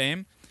 minutes of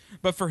fame,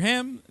 but for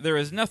him, there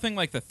is nothing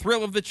like the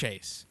thrill of the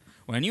chase.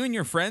 When you and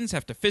your friends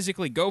have to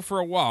physically go for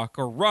a walk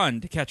or run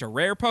to catch a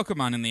rare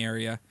Pokemon in the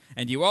area,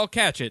 and you all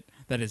catch it,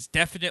 that is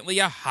definitely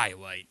a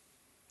highlight.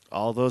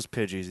 All those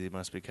Pidgeys he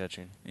must be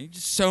catching. And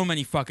just so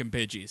many fucking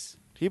Pidgeys.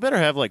 He better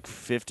have like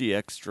 50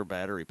 extra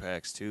battery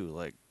packs too.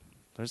 Like,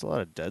 there's a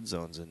lot of dead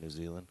zones in New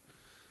Zealand.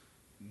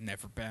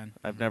 Never been.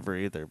 I've never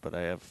either, but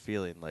I have a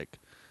feeling like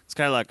it's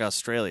kind of like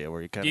Australia,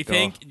 where you kind of go.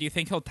 Do you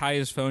think he'll tie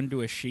his phone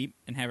to a sheep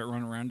and have it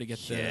run around to get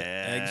the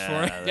eggs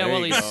for it? Yeah, there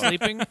while you he's go.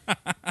 sleeping.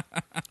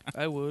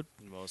 I would.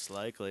 Most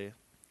likely.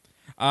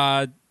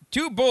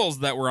 2 bulls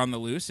that were on the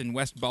loose in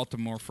West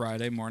Baltimore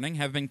Friday morning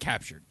have been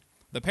captured.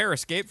 The pair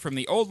escaped from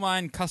the Old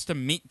Line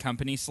Custom Meat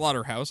Company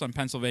slaughterhouse on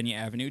Pennsylvania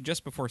Avenue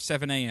just before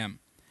 7 a.m.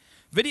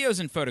 Videos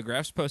and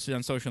photographs posted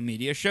on social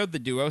media showed the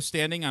duo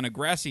standing on a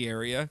grassy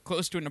area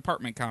close to an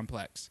apartment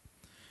complex.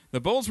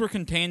 The bulls were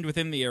contained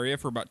within the area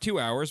for about 2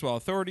 hours while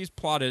authorities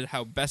plotted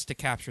how best to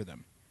capture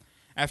them.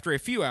 After a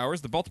few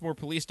hours, the Baltimore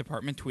Police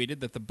Department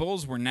tweeted that the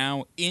bulls were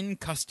now in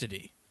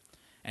custody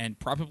and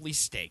probably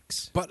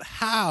stakes. But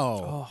how?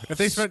 Oh, if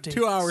they spent stinks.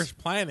 2 hours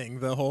planning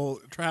the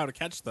whole trial to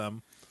catch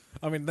them,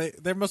 I mean,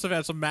 they must have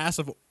had some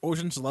massive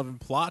Ocean's 11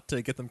 plot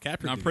to get them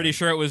captured. And I'm pretty together.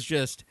 sure it was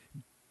just,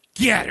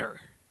 get her!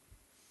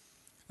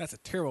 That's a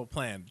terrible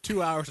plan.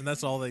 2 hours and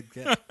that's all they'd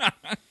get.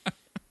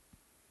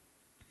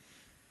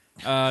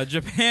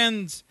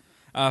 Japan's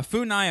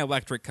Funai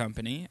Electric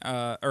Company,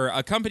 or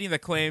a company that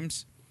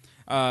claims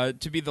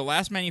to be the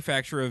last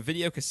manufacturer of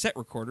video cassette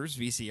recorders,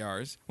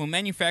 VCRs, will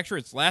manufacture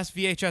its last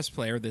VHS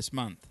player this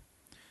month.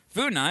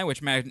 Funai,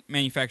 which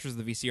manufactures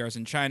the VCRs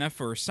in China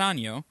for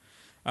Sanyo,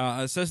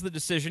 says the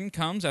decision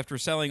comes after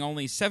selling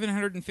only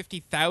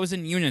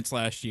 750,000 units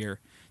last year,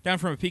 down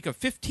from a peak of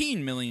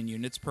 15 million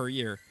units per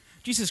year.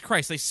 Jesus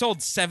Christ, they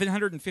sold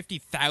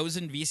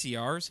 750,000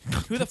 VCRs?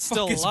 Who the That's fuck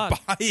still a is lot.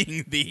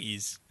 buying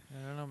these?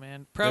 I don't know,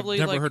 man. I've Probably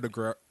never like heard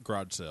of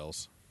garage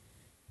sales.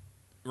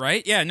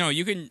 Right? Yeah, no,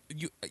 you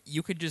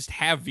could just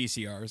have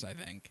VCRs, I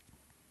think.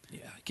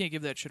 yeah, I can't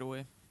give that shit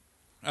away.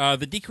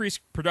 The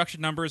decreased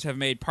production numbers have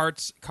made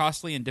parts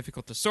costly and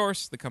difficult to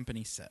source, the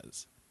company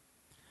says.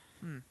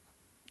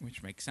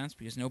 Which makes sense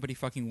because nobody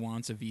fucking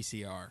wants a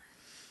VCR.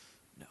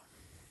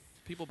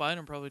 People buying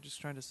them probably just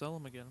trying to sell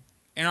them again.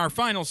 In our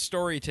final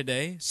story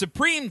today,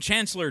 Supreme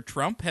Chancellor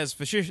Trump has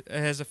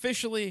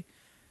officially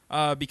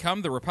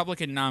become the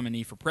Republican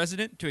nominee for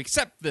president. To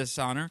accept this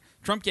honor,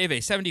 Trump gave a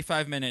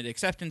 75-minute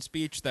acceptance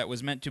speech that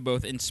was meant to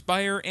both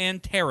inspire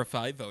and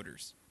terrify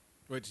voters.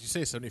 Wait, did you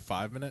say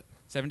 75 minute?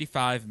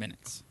 75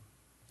 minutes.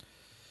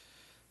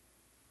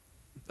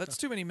 That's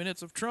too many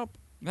minutes of Trump.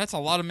 That's a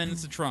lot of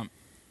minutes of Trump.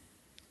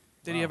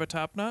 Did he have a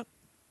top knot?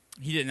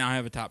 He did not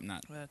have a top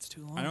knot. That's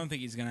too long. I don't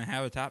think he's going to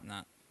have a top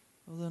knot.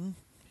 Well, then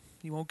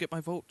he won't get my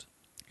vote.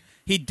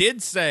 He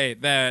did say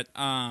that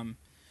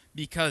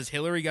because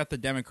Hillary got the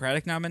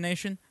Democratic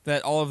nomination,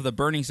 that all of the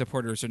Bernie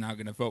supporters are now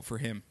going to vote for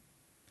him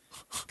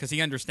because he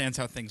understands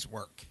how things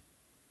work.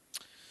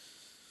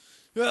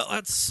 Well,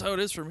 that's how it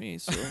is for me,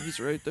 so he's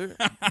right there.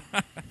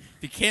 If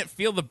you can't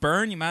feel the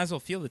burn, you might as well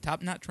feel the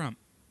top knot Trump.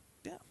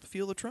 Yeah,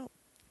 feel the Trump.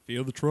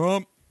 Feel the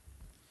Trump.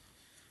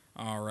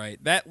 All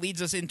right. That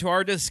leads us into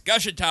our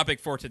discussion topic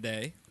for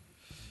today.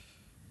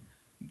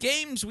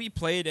 Games we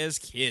played as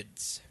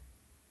kids.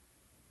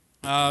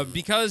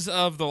 Because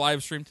of the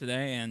live stream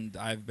today, and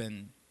I've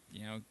been,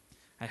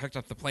 I hooked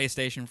up the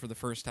PlayStation for the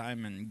first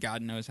time in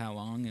God knows how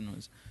long and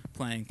was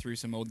playing through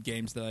some old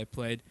games that I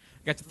played.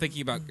 I got to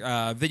thinking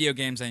about video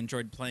games I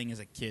enjoyed playing as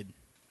a kid.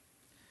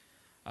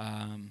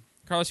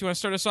 Carlos, you want to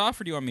start us off,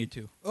 or do you want me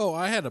to? Oh,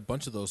 I had a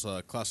bunch of those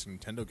classic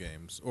Nintendo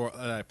games, or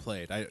that I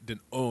played. I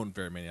didn't own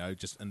very many. I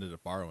just ended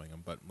up borrowing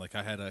them. But like,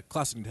 I had a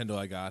classic Nintendo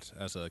I got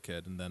as a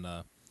kid, and then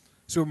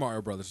Super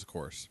Mario Brothers, of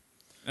course.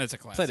 That's a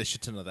Played classic. a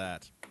shit ton of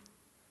that.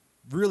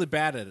 Really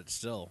bad at it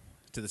still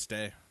to this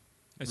day.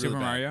 Super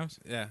bad. Mario's?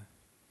 Yeah.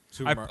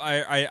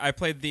 I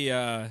played the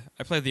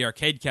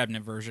arcade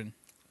cabinet version.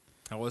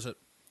 How was it?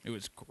 It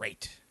was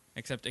great,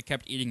 except it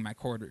kept eating my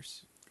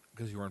quarters.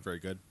 Because you weren't very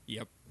good.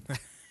 Yep.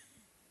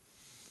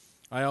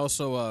 I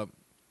also,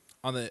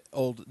 on the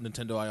old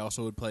Nintendo, I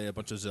also would play a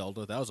bunch of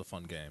Zelda. That was a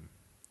fun game.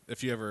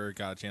 If you ever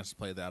got a chance to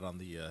play that on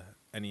the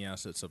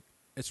NES, it's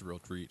a real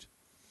treat.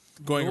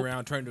 Going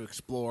around, trying to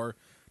explore,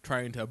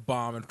 trying to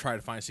bomb and try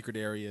to find secret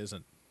areas,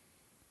 and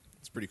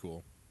it's pretty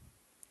cool.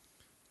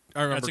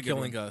 I remember a good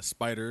killing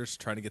spiders,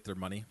 trying to get their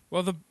money.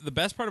 Well, the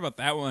best part about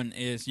that one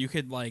is you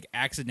could like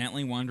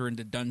accidentally wander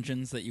into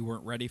dungeons that you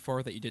weren't ready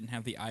for, that you didn't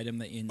have the item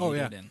that you needed Oh,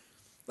 yeah. in.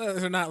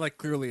 They're not like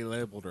clearly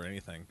labeled or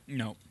anything.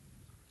 No.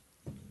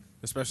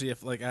 Especially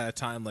if like at a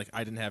time like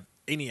I didn't have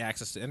any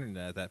access to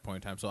internet at that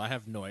point in time, so I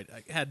have no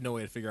idea. I had no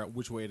way to figure out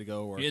which way to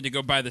go or You had to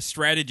go buy the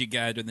strategy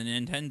guide or the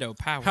Nintendo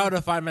Power. how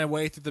to find my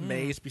way through the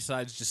maze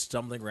besides just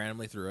stumbling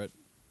randomly through it.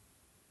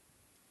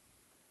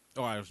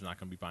 Oh, I was not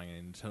going to be buying a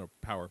Nintendo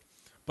Power.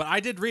 But I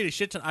did read a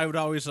shit ton. I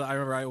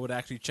remember I would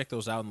actually check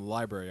those out in the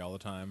library all the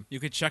time. You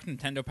could check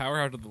Nintendo Power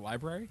out of the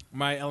library?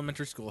 My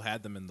elementary school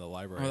had them in the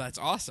library. Oh, that's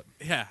awesome.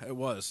 Yeah, it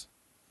was.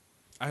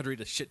 I had to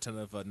read a shit ton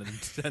of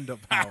Nintendo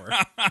Power.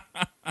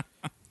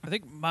 I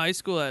think my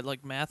school had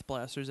like math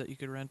blasters that you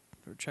could rent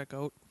or check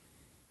out.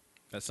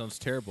 That sounds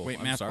terrible. Wait,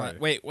 I'm sorry.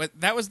 Wait, what?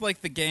 That was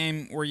like the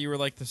game where you were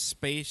like the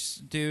space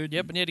dude?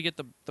 Yep, and you had to get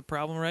the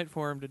problem right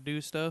for him to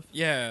do stuff.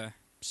 Yeah.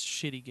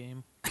 Shitty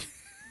game.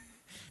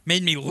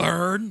 Made me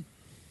learn.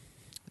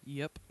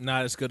 Yep.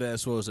 Not as good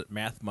as, what was it,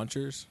 Math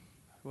Munchers?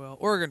 Well,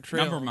 Oregon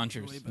Trail. Number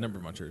munchers. way better. Number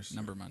Munchers.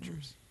 Number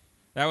munchers.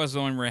 That was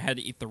the one where I had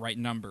to eat the right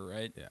number,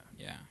 right? Yeah.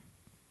 Yeah.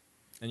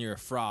 And you're a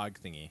frog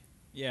thingy.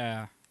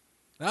 Yeah.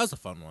 That was a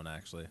fun one,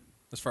 actually.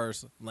 As far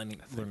as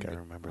learning. I think I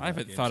remember I that.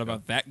 haven't games thought go.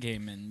 about that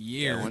game in Yeah,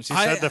 years. once you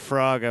I- said the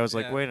frog, I was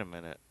like, Yeah. wait a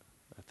minute.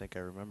 I think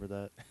I remember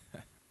that.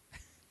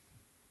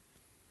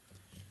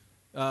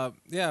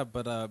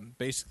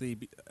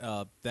 Basically,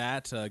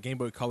 that Game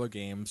Boy Color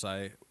games,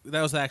 that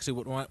was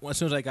actually as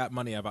soon as I got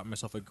money, I bought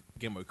myself a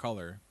Game Boy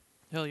Color.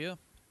 Hell yeah.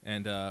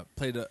 And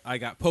I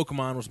got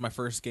Pokemon was my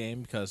first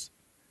game because,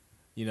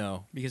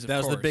 Because of that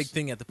was the course. big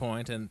thing at the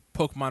point. And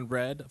Pokemon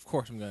Red, of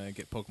course I'm going to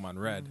get Pokemon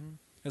Red.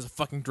 There's a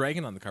fucking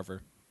dragon on the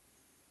cover.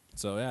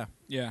 So, yeah.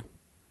 Yeah.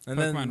 And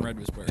Pokemon then, Red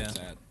was where it's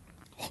at.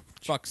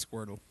 Fuck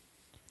Squirtle.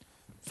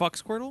 Fuck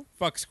Squirtle?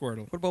 Fuck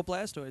Squirtle. What about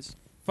Blastoise?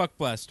 Fuck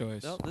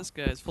Blastoise. Oh, this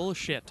guy's full of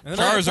shit. and then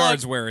I-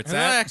 Charizard's where it's and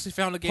then I at. actually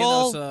found a game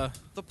Pull. that was...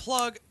 The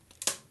plug.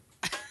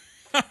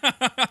 All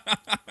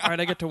right,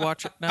 I get to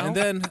watch it now. And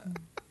then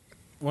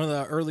one of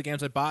the early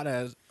games I bought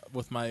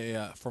with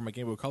my for my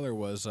Game Boy Color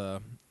was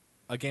a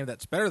game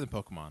that's better than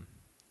Pokemon.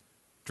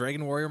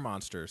 Dragon Warrior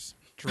Monsters.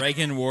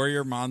 Dragon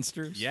Warrior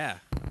Monsters? Yeah.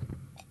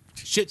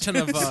 Shit ton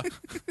of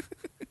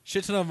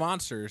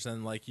monsters,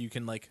 and like you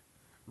can like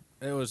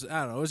it was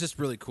I don't know, it was just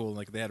really cool.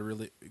 Like they had a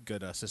really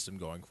good system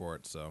going for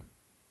it. So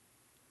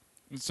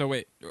So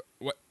wait,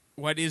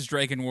 what is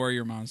Dragon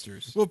Warrior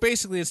Monsters? well,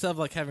 basically instead of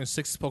like having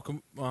 6 Pokemon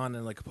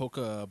and like Poke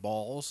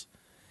balls,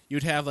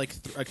 you'd have like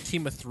a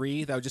team of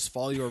 3 that would just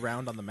follow you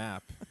around on the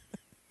map.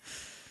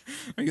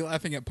 Are you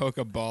laughing at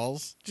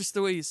Pokeballs? Just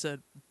the way you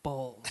said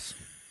balls.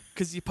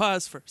 Because you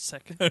paused for a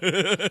second.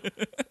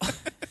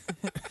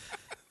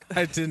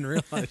 I didn't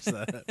realize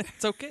that.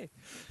 It's okay.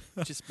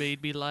 Just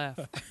made me laugh.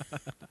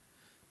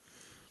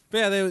 But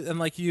yeah, and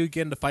like you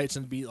get into fights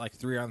and beat like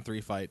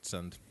 3-on-3 fights,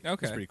 and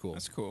Okay, it's pretty cool.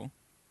 That's cool.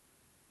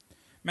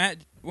 Matt,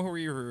 what were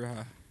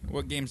your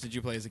what games did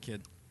you play as a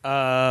kid? We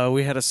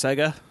had a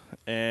Sega,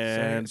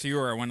 and So you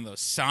were one of those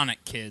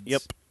Sonic kids.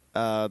 yep,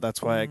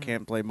 that's why I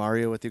can't play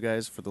Mario with you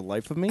guys for the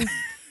life of me,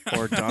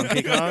 or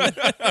Donkey Kong.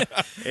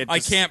 I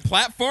can't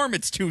platform.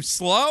 It's too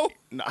slow.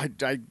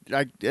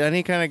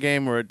 Any kind of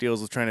game where it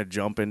deals with trying to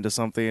jump into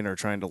something or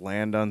trying to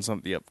land on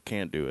something, yep,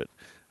 can't do it.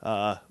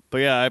 But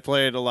yeah, I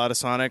played a lot of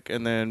Sonic,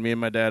 and then me and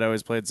my dad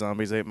always played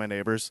Zombies Ate My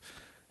Neighbors,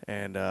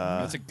 and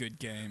That's a good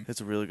game. it's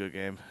a really good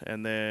game.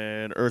 And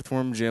then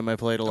Earthworm Jim I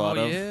played a lot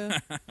oh, of. yeah.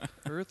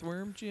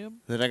 Earthworm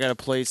Jim. Then I got a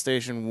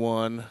PlayStation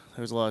 1. There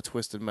was a lot of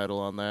Twisted Metal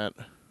on that.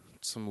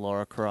 Some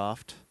Lara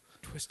Croft.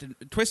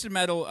 Twisted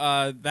Metal.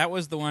 That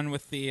was the one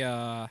with the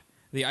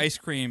ice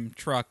cream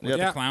truck with Yep.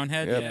 the Yeah. clown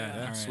head. Yep. Yeah,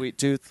 all right. Sweet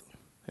Tooth.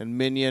 And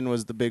Minion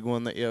was the big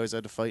one that you always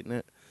had to fight in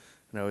it.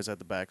 And I always had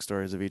the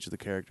backstories of each of the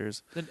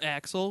characters. Then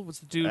Axel was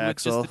the dude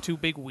Axel. with just the 2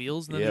 big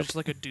wheels, and then Yep. there's just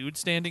like a dude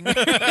standing there.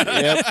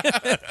 Yep.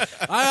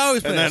 I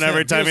always And played then as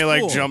every him. time He he was like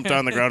cool. jumped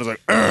on the ground, I was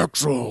like,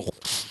 Axel.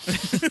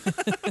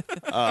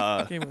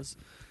 Game was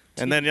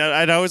And then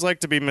I'd always like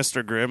to be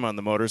Mr. Grimm on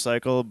the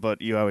motorcycle,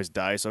 but you always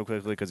die so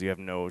quickly because you have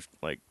no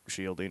like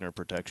shielding or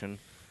protection.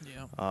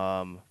 yeah.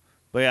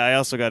 But yeah, I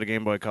also got a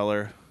Game Boy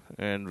Color,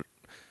 and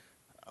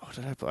what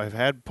did I play? I've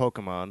had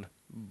Pokemon,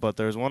 but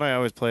there's one I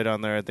always played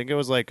on there. I think it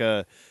was like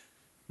a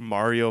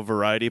Mario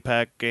Variety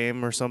Pack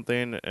game or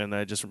something, and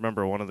I just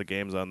remember one of the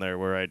games on there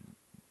where I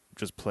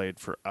just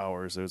played for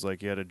hours. It was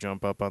like you had to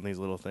jump up on these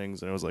little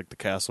things, and it was like the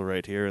castle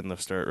right here and the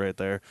start right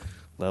there.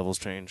 Levels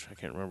change. I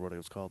can't remember what it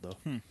was called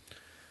though.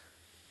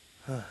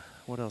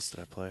 What else did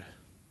I play? I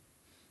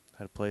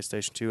had a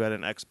PlayStation 2. I had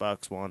an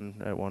Xbox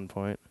One at one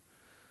point.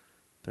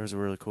 There was a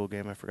really cool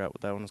game. I forgot what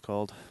that one was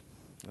called.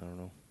 I don't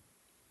know.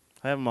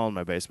 I have them all in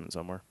my basement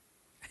somewhere.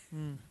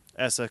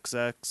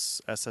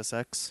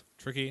 SSX.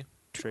 Tricky.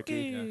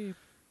 Tricky.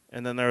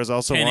 And then there was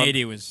also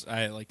 1080 was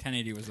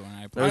 1080 was the one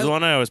I there was played.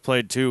 one I always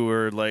played too,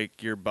 where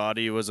like your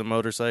body was a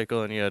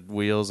motorcycle and you had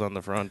wheels on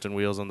the front and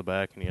wheels on the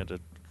back, and you had to.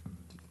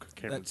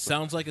 That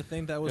sounds like a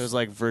thing that It was. was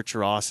like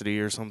Virtuosity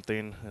or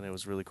something, and it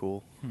was really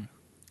cool.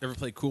 Ever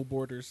played Cool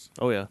Borders?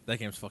 Oh yeah, That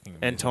game's fucking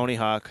amazing. and Tony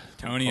Hawk.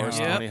 Tony Of course,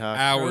 Hawk. Tony Hawk.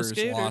 Hours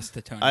Skater. lost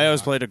to Tony I always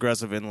Hawk. played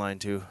Aggressive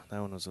Inline too.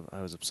 That one was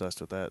I was obsessed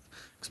with that,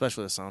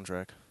 especially the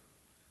soundtrack.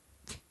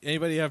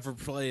 Anybody ever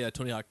play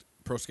Tony Hawk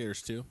Pro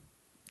Skaters 2?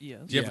 Yes.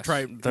 You ever Yes.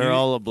 try? They're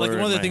all a blur Like one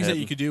of in the my things head. that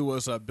you could do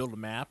was build a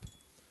map,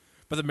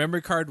 but the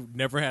memory card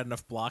never had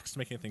enough blocks to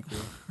make anything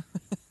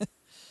cool.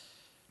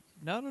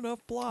 Not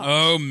enough blocks.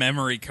 Oh,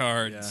 memory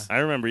cards. I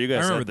remember you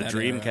guys I had remember the that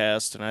era.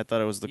 Dreamcast, and I thought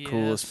it was the Yes.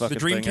 coolest The fucking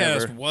thing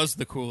Dreamcast ever. was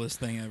the coolest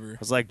thing ever. I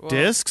was like, Well,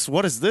 discs?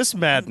 What is this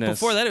madness?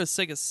 Before that, it was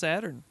Sega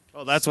Saturn.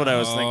 Oh, that's what I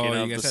was Oh, thinking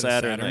you of, guys the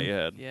had a Saturn Saturn? that you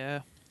had.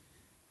 Yeah.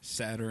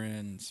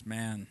 Saturns,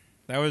 man.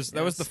 That was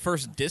Yes. the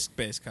first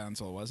disc-based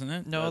console, wasn't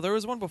it? No, there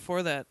was one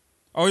before that.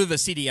 Oh, the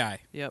CDI.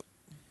 Yep.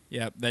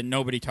 Yep, that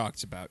nobody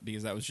talks about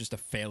because that was just a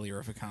failure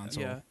of a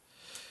console. Yeah.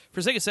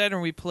 For Sega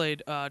Saturn, we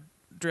played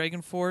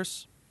Dragon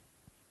Force.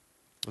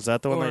 Was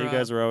that the one that Or, you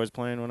guys were always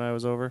playing when I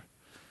was over?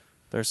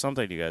 There's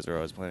something you guys were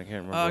always playing. I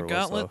can't remember what it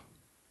Gauntlet. was,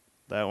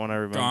 though. That one I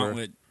remember.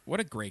 Gauntlet. What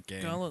a great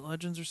game. Gauntlet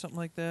Legends or something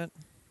like that.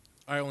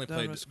 I only That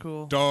played was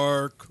cool.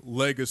 Dark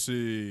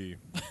Legacy.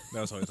 That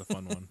was always a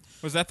fun one.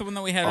 Was that the one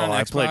that we had Oh, on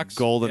I Xbox? played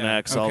Golden Yeah.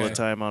 Axe all the Okay.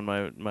 time on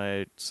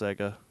my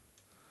Sega.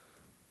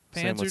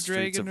 Same with Panzer Streets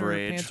Dragon of or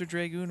Rage. Panzer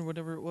Dragoon or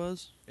whatever it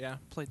was. Yeah,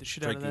 Played the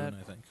shit out of Dragoon, that.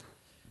 I think.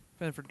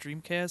 And for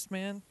Dreamcast,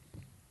 man.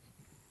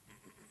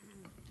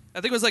 I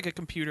think it was like a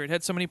computer. It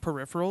had so many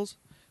peripherals.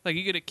 Like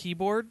you get a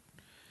keyboard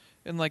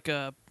and like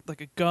a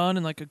gun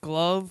and like a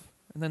glove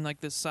and then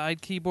like this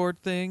side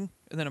keyboard thing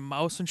and then a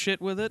mouse and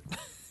shit with it.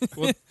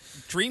 Well,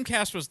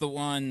 Dreamcast was the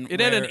one. It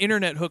had an where-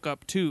 internet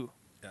hookup too.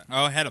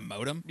 Oh, it had a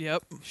modem.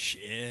 Yep.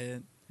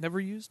 Shit.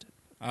 Never used it.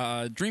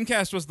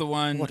 Dreamcast was the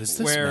one What is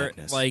this where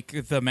madness?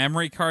 like the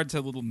memory cards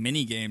had little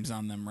mini games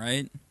on them,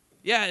 right?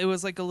 Yeah, it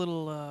was like a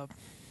little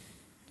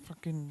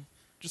fucking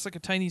just like a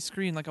tiny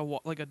screen,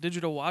 like a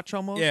digital watch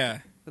almost. Yeah.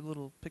 With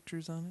little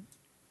pictures on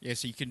it. Yeah,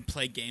 so you can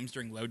play games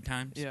during load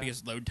times Yeah.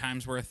 because load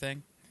times were a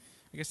thing.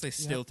 I guess they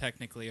still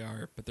technically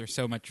are, but they're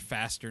so much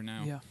faster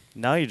now. Yeah.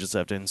 Now you just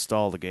have to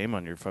install the game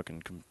on your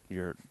fucking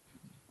your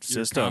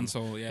system,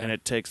 console, yeah. and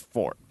it takes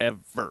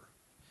forever.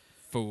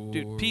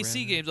 Dude,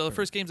 PC games, though, the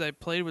first games I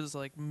played was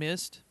like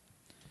Myst.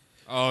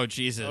 Oh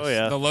Jesus! Oh,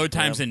 yeah. The load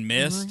times Yeah. in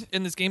Myst.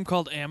 In this game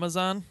called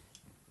Amazon.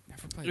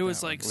 Never played It was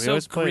that like We so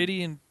always played-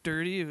 gritty and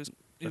dirty.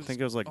 I think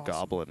it was like awesome.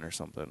 Goblin or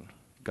something,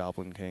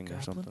 Goblin King or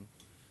Goblin? something.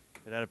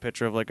 It had a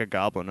picture of like a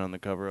goblin on the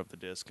cover of the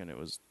disc, and it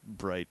was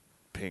bright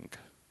pink.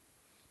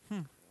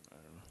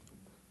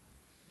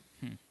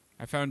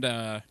 I found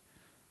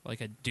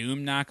like a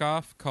Doom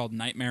knockoff called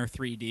Nightmare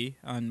 3D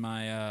on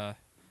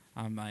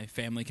my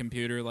family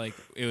computer. Like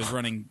it was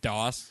running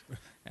DOS,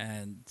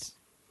 and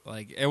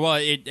like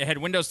it had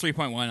Windows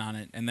 3.1 on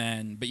it, and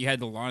then but you had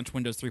to launch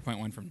Windows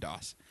 3.1 from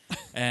DOS,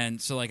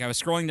 and so like I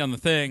was scrolling down the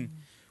thing.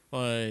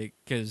 Like,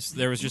 because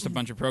there was just a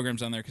bunch of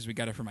programs on there because we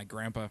got it from my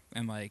grandpa,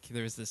 and like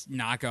there was this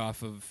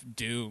knockoff of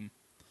Doom,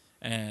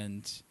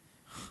 and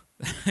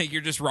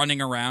you're just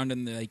running around,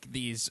 and like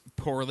these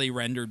poorly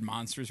rendered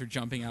monsters are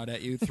jumping out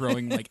at you,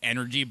 throwing like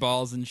energy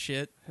balls and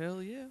shit.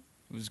 Hell yeah.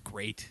 It was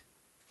great.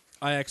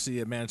 I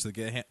actually managed to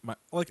get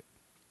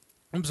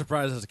I'm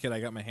surprised as a kid I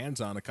got my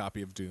hands on a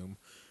copy of Doom,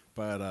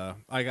 but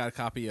I got a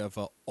copy of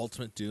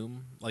Ultimate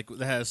Doom, like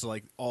that has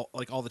like all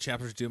the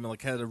chapters of Doom, and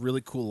like had a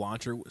really cool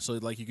launcher, so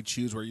like you could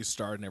choose where you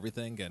start and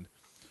everything. And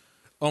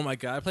oh my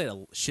god, I played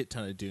a shit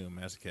ton of Doom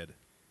as a kid,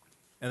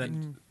 and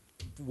then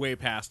way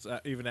past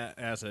even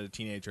as a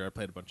teenager, I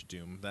played a bunch of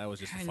Doom. That was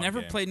just a I fun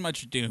never game. played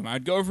much Doom.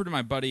 I'd go over to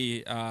my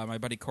buddy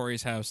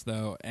Corey's house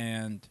though,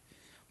 and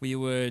we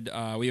would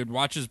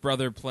watch his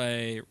brother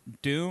play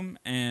Doom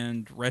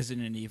and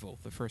Resident Evil,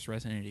 the first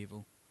Resident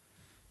Evil,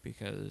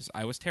 because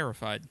I was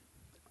terrified.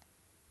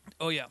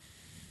 Oh yeah.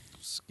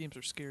 Those games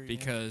are scary. man.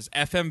 Because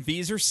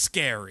FMVs are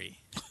scary.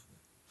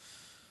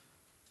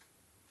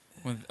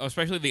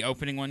 Especially the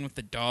opening one with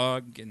the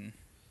dog and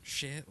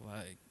shit.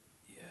 Like,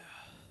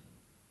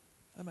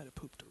 I might have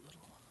pooped a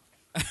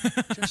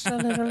little. Just a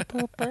little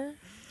pooper.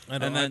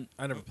 And then-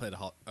 I never played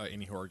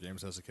any horror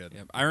games as a kid.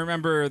 yeah, I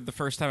remember the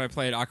first time I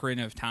played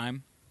Ocarina of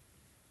Time.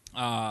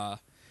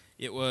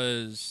 It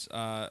was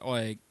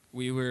like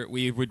we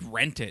would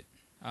rent it.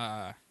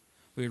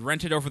 We would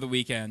rent it over the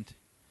weekend,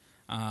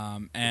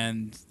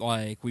 and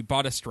like we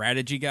bought a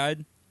strategy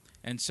guide,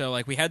 and so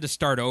like we had to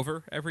start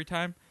over every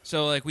time.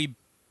 So like we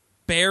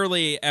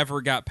barely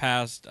ever got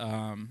past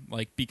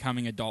like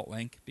becoming adult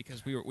Link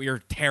because we were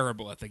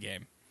terrible at the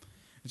game,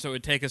 and so it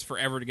would take us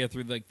forever to get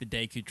through like the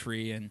Deku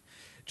Tree, and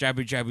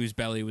Jabu Jabu's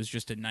belly was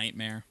just a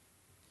nightmare.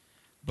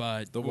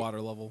 But The water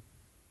level.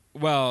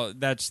 well,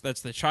 that's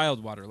the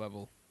child water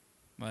level,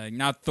 like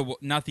not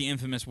the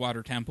infamous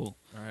water temple.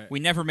 All right. We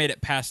never made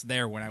it past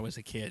there when I was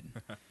a kid,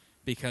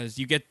 because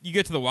you get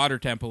to the water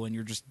temple and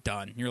you're just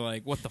done. You're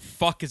like, what the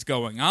fuck is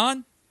going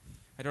on?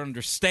 I don't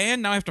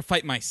understand. Now I have to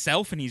fight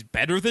myself, and he's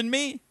better than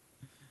me.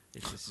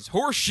 This is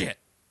horseshit.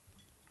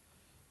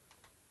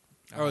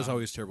 I was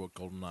always terrible at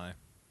GoldenEye.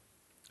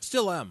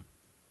 Still am.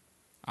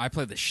 I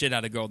played the shit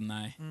out of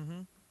GoldenEye.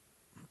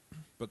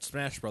 But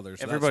Smash Brothers.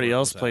 that's Everybody where it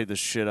else was at. played the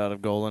shit out of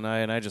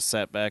GoldenEye, and I just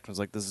sat back and was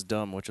like, "This is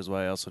dumb," which is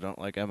why I also don't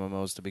like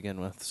MMOs to begin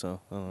with.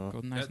 So I don't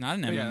know. GoldenEye's not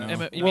an Yeah.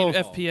 MMO. You Well- mean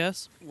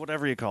FPS?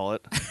 Whatever you call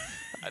it,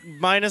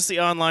 minus the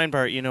online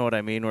part. You know what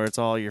I mean, where it's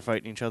all you're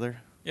fighting each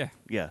other. Yeah,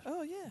 Yeah,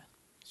 Oh yeah.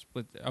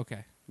 split.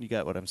 Okay. You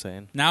got what I'm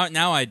saying?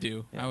 Now I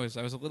do. Yeah. I was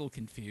a little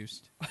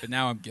confused, but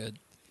now I'm good.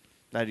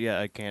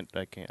 I can't.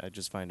 I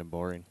just find them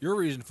boring. Your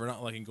reason for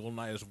not liking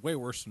GoldenEye is way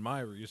worse than my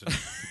reason.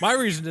 My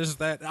reason is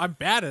that I'm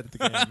bad at the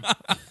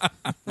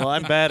game. Well,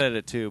 I'm bad at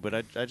it too,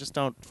 but I just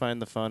don't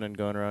find the fun in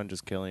going around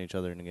just killing each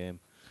other in a game.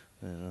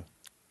 I don't know.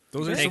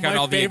 Those are Take some out of my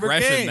all the favorite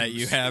aggression games. that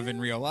you have in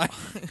real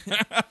life.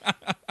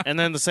 And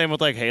then the same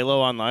with like Halo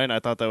Online. I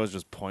thought that was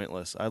just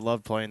pointless. I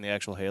love playing the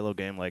actual Halo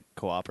game like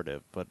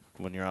cooperative, but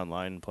when you're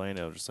online and playing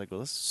it, I was just like, well,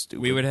 this is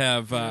stupid. We would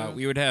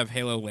have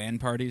Halo LAN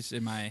parties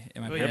in my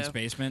parents' yeah.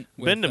 basement.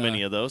 Been to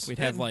many of those. We'd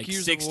have And like Gears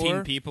of 16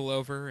 War. people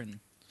over, and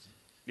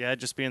Yeah,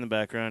 just be in the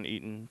background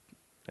eating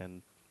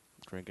and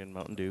drinking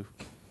Mountain Dew.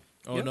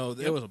 Oh Yep, no,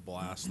 yep. it was a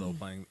blast though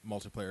playing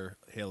multiplayer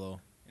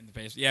Halo. in the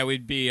basement. Yeah,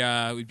 we'd be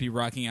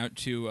rocking out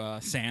to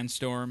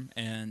Sandstorm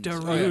and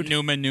Darude.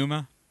 Numa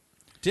Numa.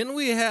 Didn't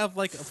we have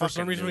like for some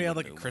Fucking reason we had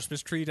like a Numa.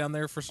 Christmas tree down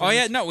there for some Oh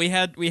yeah, reason? no, we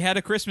had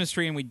a Christmas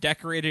tree and we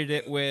decorated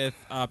it with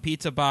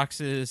pizza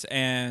boxes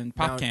and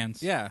pop Now-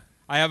 cans. Yeah.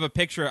 I have a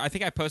picture. I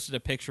think I posted a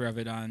picture of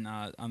it on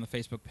the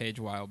Facebook page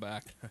a while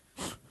back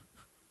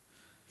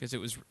because it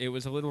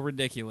was a little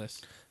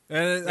ridiculous.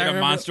 And Like I a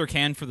remember- monster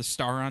can for the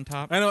star on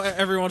top. I know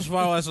every once in a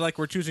while as like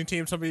we're choosing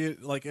teams, somebody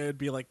like it would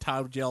be like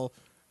Todd would yell,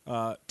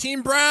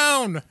 "Team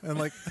Brown," and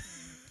like,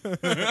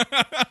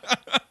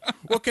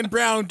 what can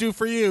Brown do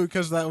for you?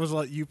 Because that was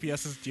what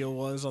UPS's deal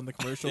was on the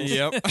commercials.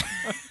 Yep.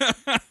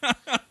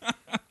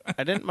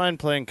 I didn't mind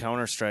playing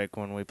Counter-Strike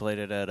when we played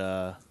it at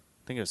I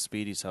think it was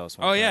Speedy's house.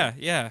 one Oh time.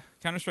 yeah.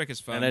 Counter-Strike is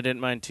fun. And I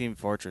didn't mind Team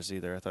Fortress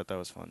either. I thought that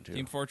was fun too.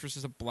 Team Fortress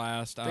is a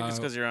blast. I think it's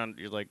because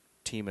you're like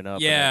teaming up.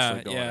 and yeah,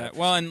 actually going yeah. after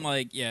Well, something. and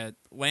like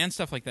land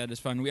stuff like that is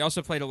fun. We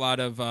also played a lot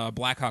of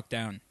Black Hawk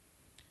Down.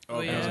 Oh,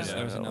 That yeah. was,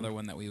 that was that another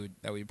one that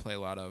we'd play a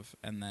lot of,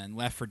 and then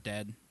Left 4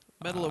 Dead.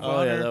 Medal of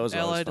Oh, yeah, Honor, that was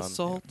always Allied fun.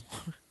 Assault,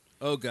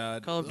 Oh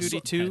God, Call of Duty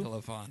So- 2. Medal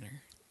of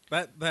Honor.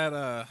 that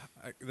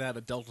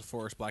Delta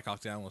Force Black Hawk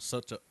Down was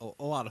such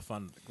a lot of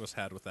fun was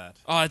had with that.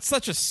 Oh, it's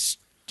such a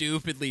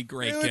stupidly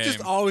great It would game.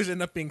 just always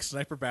end up being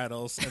sniper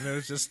battles, and it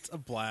was just a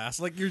blast.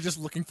 Like you're just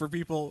looking for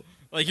people.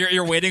 Like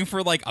you're waiting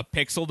for like a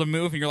pixel to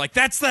move, and you're like,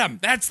 "That's them!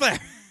 That's them!"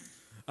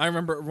 I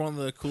remember one of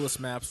the coolest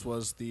maps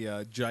was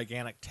the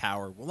gigantic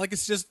tower. Well, like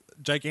it's just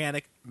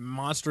gigantic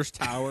monstrous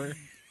tower.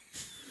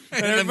 In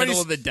the everybody's-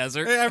 middle of the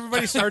desert.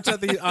 Everybody starts at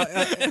the.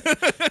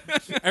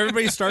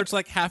 Everybody starts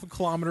like half a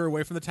kilometer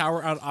away from the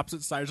tower on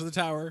opposite sides of the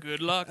tower.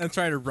 Good luck. And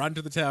trying to run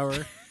to the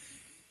tower.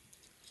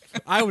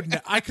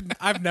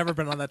 I've never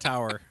been on that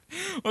tower.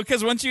 Well,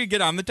 because once you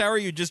get on the tower,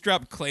 you just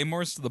drop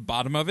claymores to the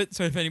bottom of it.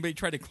 So if anybody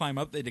tried to climb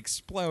up, they'd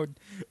explode.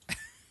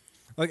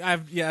 Like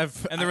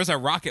And there was a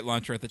rocket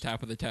launcher at the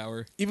top of the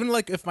tower. even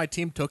like if my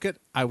team took it,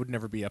 I would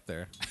never be up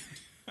there.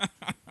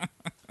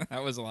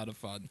 That was a lot of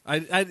fun. I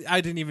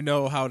didn't even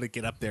know how to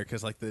get up there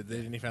because like they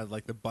didn't even have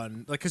like the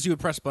button like because you would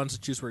press buttons to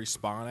choose where you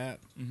spawn at.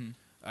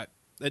 Mm-hmm.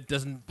 It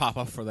doesn't pop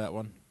up for that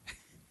one.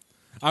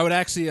 I would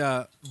actually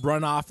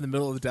run off in the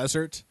middle of the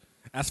desert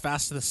as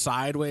fast to the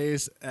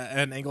sideways at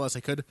an angle as I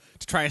could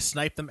to try to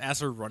snipe them as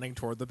they're running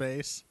toward the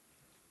base.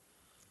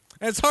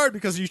 And it's hard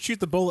because you shoot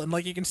the bullet and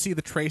like you can see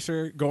the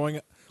tracer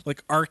going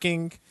like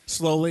arcing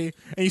slowly,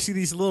 and you see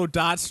these little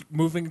dots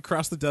moving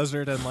across the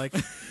desert, and like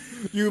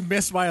you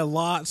miss by a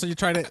lot, so you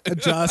try to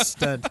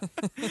adjust and.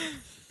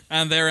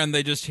 And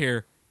they just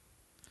hear,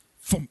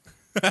 thump,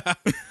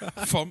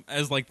 thump,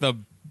 as like the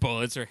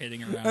bullets are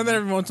hitting around. And then them.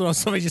 every once in a while,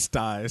 somebody just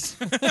dies.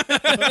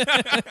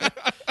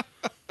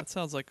 That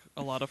sounds like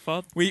a lot of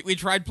fun. We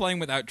tried playing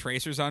without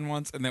tracers on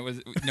once, and that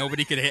was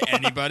nobody could hit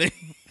anybody.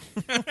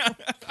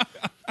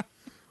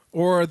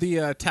 Or the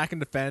attack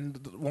and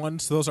defend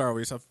ones; those are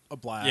always a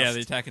blast. Yeah, the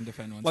attack and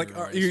defend ones. like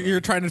are always you're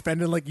fun. trying to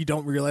defend, and like you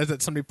don't realize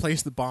that somebody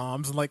placed the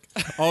bombs, and like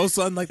all of a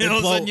sudden, like they all of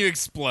a blow, sudden you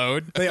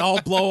explode. they all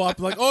blow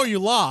up. Like, oh, you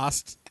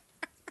lost.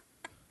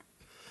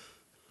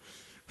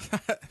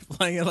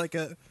 Playing it like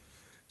a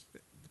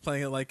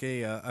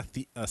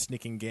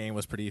sneaking game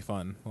was pretty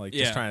fun. Like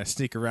Yeah. just trying to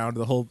sneak around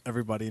the whole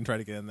everybody and try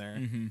to get in there.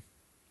 Mm-hmm.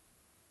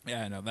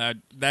 Yeah, I know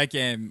that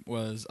game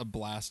was a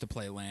blast to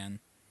play LAN.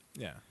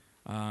 Yeah.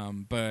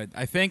 But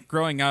I think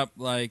growing up,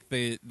 like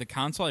the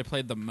console I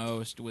played the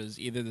most was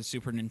either the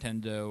Super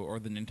Nintendo or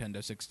the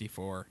Nintendo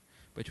 64.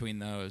 Between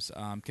those,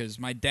 because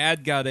my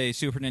dad got a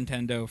Super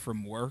Nintendo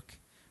from work,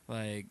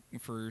 like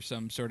for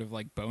some sort of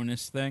like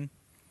bonus thing,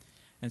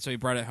 and so he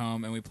brought it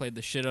home and we played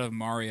the shit out of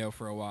Mario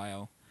for a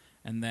while,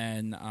 and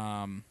then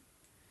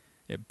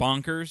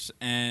Bonkers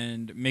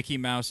and Mickey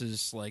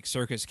Mouse's like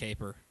Circus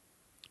Caper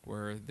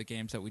were the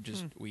games that we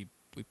just we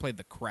played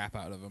the crap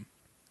out of them.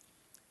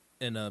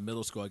 In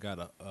middle school, I got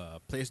a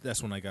place.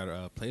 That's when I got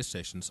a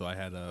PlayStation. So I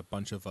had a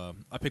bunch of.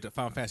 I picked up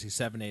Final Fantasy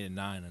 7, 8, and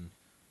 9, and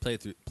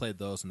played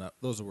those, and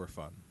those were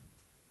fun.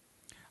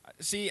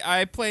 See,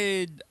 I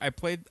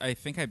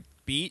think I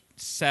beat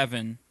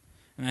 7,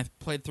 and I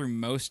played through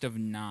most of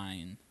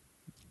 9,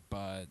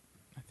 but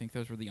I think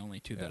those were the only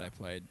two that I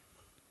played.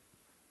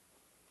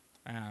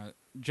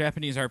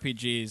 Japanese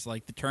RPGs,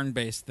 like the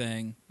turn-based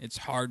thing, it's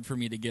hard for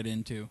me to get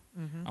into,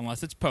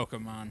 unless it's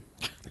Pokemon.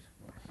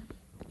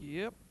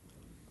 Yep.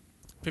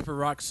 Paper,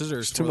 rock, scissors.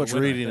 There's too for the much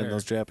win right reading in there.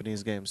 those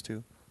Japanese games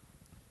too.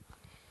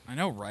 I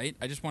know, right?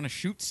 I just want to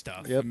shoot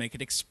stuff Yep. and make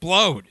it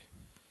explode.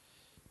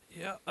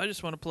 Yeah, I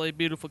just want to play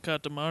beautiful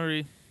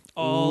Katamari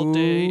all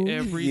day,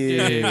 every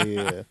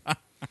day. Yeah.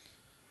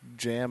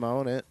 Jam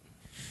on it.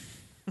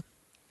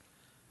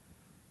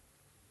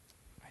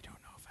 I don't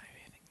know if I have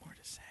anything more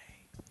to say.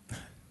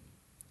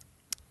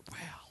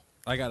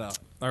 Well,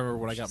 I remember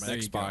when I got my There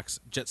you go. Xbox,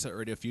 Jet Set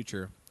Radio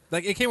Future.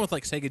 Like it came with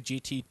like Sega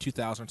GT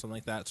 2000 or something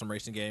like that, some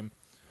racing game.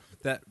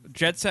 That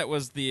Jet Set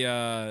was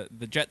the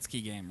jet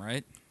ski game,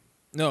 right?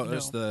 no,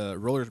 it's the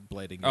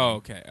rollerblading game. Oh,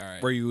 okay, all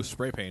right. Where you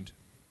spray paint.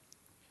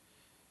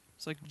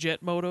 It's like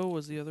Jet Moto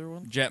was the other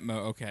one.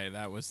 Jetmo. Okay,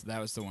 that was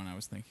the one I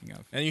was thinking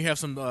of. And you have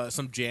some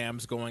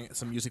jams going,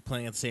 some music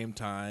playing at the same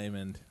time,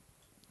 and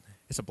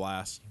it's a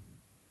blast.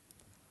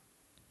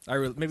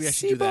 Maybe I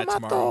should do that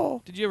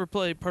tomorrow. Did you ever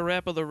play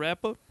Parappa the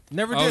Rappa?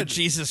 Never Oh did.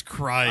 Jesus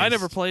Christ! I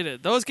never played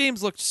it. Those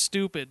games looked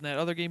stupid. And that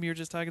other game you were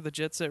just talking, the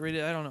Jet Set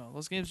Radio, I don't know.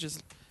 Those games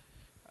just,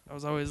 I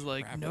was always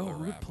like, Parappa no, the who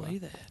would Rappa. play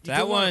that?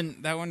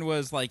 That one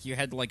was like you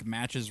had to like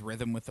match his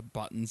rhythm with the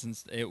buttons, and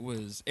it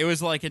was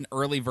like an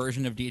early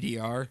version of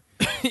DDR.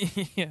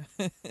 Yeah.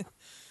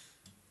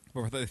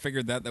 Before they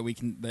figured that we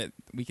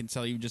can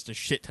sell you just a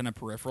shit ton of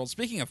peripherals.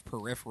 Speaking of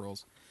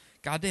peripherals,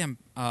 goddamn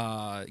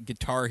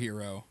Guitar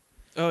Hero.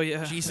 Oh,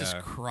 yeah. Jesus Yeah.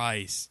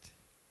 Christ.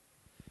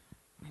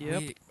 Yep.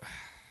 We-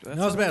 That's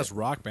Not as all bad right. as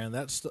Rock Band.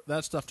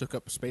 That stuff took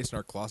up space in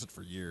our closet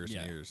for years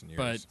and years and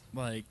years.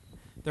 But like,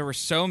 there were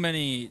so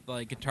many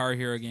like Guitar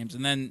Hero games,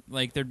 and then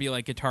like there'd be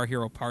like Guitar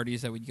Hero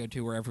parties that we'd go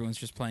to where everyone's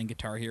just playing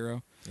Guitar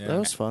Hero, yeah. That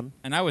was fun.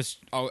 and I was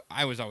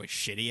always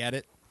shitty at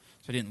it,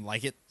 so I didn't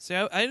like it. See,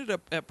 I ended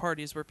up at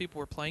parties where people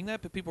were playing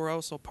that, but people were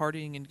also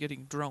partying and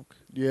getting drunk.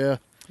 Yeah.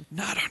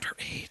 Not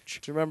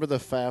underage. Do you remember the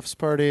FAFS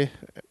party?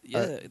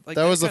 Yeah. Like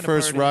that was the kind of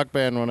first party. Rock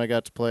Band when I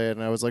got to play it,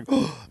 and I was like,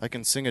 oh, I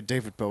can sing a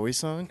David Bowie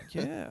song?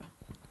 Yeah.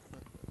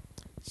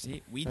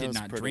 See, we I did was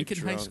not pretty drink in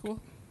high drunk. school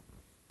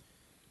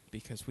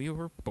because we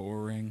were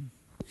boring.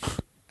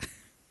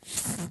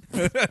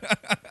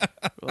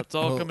 Well, it's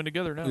all Well, coming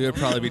together now. We would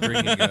probably be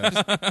drinking.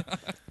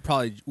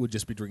 Probably would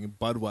just be drinking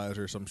Budweiser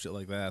or some shit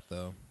like that,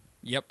 though.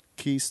 Yep,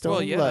 Keystone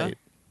Well, yeah. Light.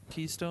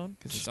 Keystone.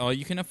 because it's all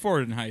you can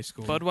afford in high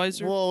school.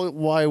 Budweiser. Well,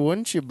 why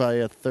wouldn't you buy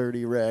a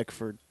 30 rack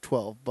for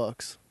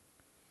 $12?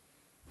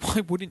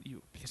 Why wouldn't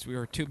you? Because we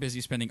were too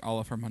busy spending all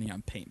of our money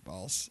on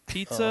paintballs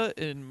Pizza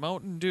and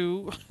Mountain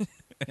Dew.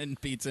 and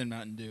pizza and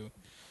Mountain Dew.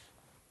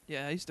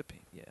 Yeah, I used to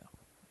paint. Yeah.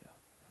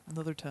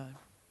 Another time.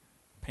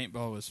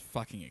 Paintball was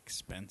fucking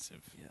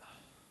expensive. Yeah.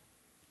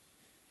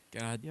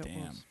 God Yeah, it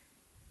damn.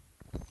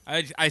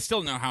 was. I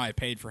still know how I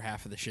paid for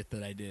half of the shit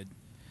that I did.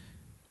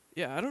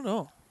 Yeah, I don't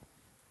know.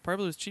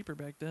 Probably was cheaper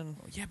back then.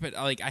 Yeah, but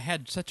like I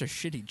had such a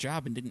shitty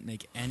job and didn't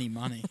make any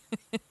money.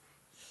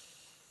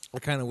 I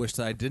kind of wish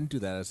that I didn't do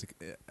that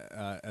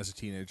as a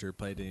teenager,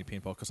 played any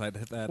paintball, because I'd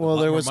have had a Well,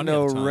 lot there more was money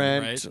no at the time.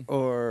 rent right?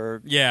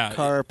 or Yeah,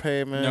 car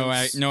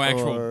payments. no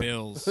actual or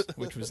bills,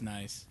 which was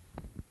nice.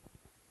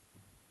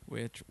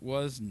 Which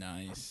was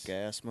nice.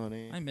 gas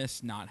money. I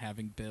miss not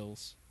having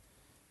bills.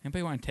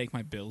 Anybody want to take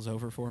my bills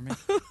over for me?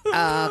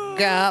 I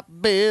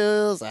got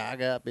bills. I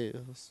got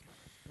bills.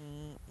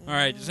 All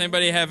right. Does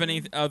anybody have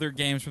any other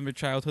games from their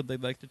childhood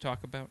they'd like to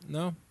talk about?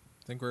 No,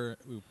 I think we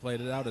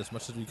played it out as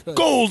much as we could.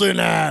 Golden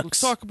Let's Axe.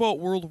 talk about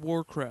World of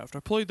Warcraft.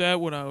 I played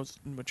that when I was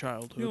in my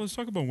childhood. let's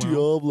talk about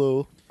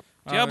Diablo.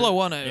 Diablo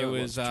 1, It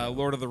was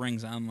Lord of the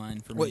Rings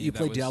Online for me. What, you That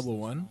played was- Diablo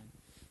 1?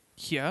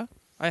 Yeah.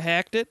 I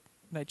hacked it,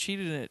 and I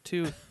cheated in it,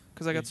 too,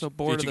 because I got so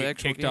bored Did of you the get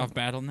actual kicked game. off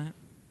BattleNet?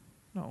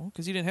 No,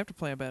 because you didn't have to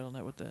play on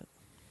BattleNet with that.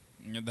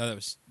 Yeah, that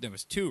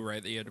was two,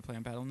 right? That you had to play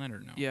on BattleNet or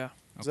no? Yeah.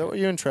 Is that what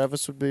you and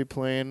Travis would be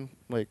playing?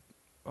 Like,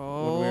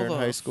 All were in the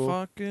high school?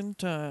 fucking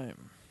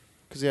time.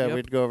 because yeah, Yep.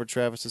 we'd go over to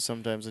Travis's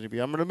sometimes, and he'd be,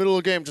 "I'm in the middle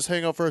of the game. Just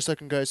hang out for a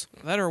second, guys."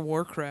 That or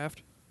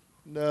Warcraft.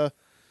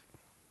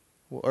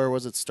 Or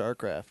was it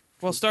StarCraft?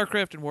 Well,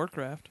 StarCraft and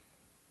Warcraft.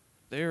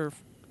 They're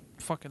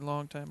fucking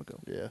long time ago.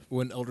 Yeah.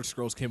 When Elder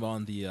Scrolls came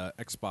on the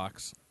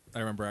Xbox, I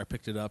remember I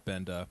picked it up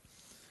and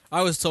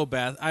I was so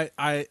bad. I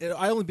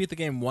only beat the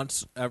game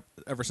once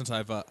ever since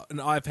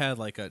I've had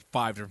like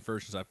 5 different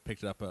versions. I've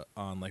picked it up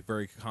on like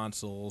various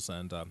consoles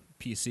and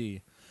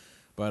PC,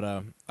 but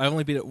I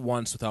only beat it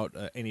once without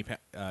any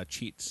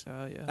cheats.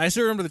 Yeah. I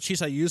still remember the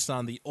cheats I used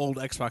on the old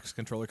Xbox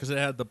controller because it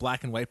had the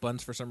black and white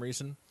buttons for some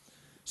reason.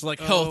 So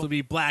like health would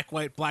be black,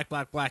 white, black,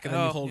 black, black, and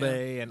then you Oh, hold yeah.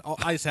 A, and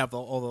I just have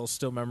all those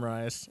still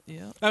memorized.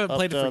 Yeah. I haven't Up,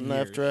 played it for down, years.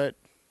 left, right.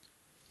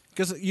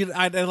 Because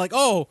I'd like,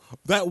 oh,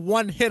 that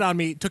one hit on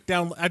me took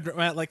down I'm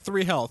at like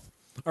 3 health.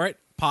 All right,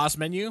 pause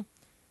menu,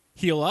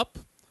 heal up,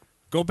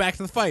 go back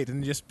to the fight,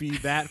 and just be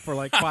that for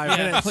like 5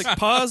 minutes. Like,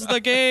 pause the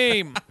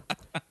game.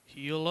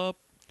 Heal up.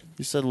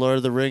 You said Lord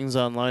of the Rings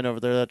online over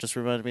there. That just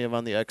reminded me of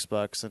on the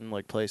Xbox and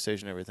like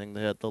PlayStation and everything.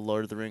 They had the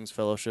Lord of the Rings,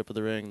 Fellowship of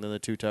the Ring, then the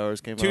Two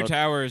Towers came Two out.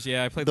 Towers,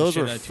 yeah, I played Those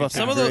the shit were out of Two fucking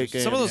Some of Towers. great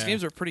those some of those games.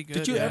 games are pretty good.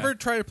 Did you Yeah. ever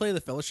try to play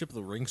the Fellowship of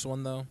the Rings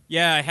one though?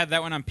 Yeah, I had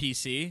that one on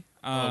PC.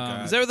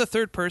 God. Is that the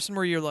third person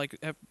where you're like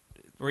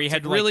Where you It's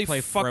had like to really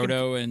play fucking-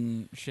 Frodo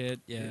and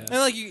shit. Yeah. And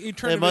like you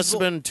turn It must have invisible-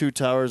 been Two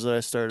Towers that I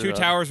started. Two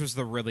Towers was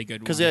the really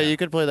good one. Because you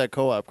could play that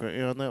co-op. Couldn't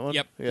you on that one?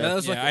 Yep. Yeah. that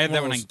was Yeah, like I had that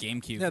one one on of those-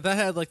 GameCube. Yeah, that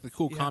had like the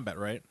cool Yeah. combat,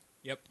 right?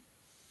 Yep.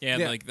 Yeah,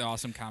 Yeah. like the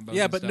awesome combos.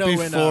 Yeah, and but stuff. no,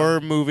 when, Before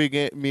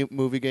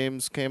movie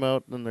games came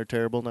out, and they're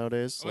terrible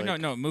nowadays. Oh like-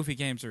 no, movie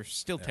games are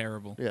still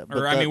terrible. Yeah, but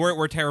or I that- mean,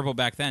 we're terrible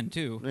back then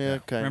too. Yeah,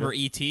 kind Remember of.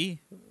 E.T.?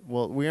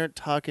 Well, we aren't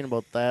talking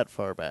about that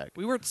far back.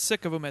 We weren't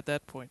sick of them at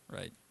that point.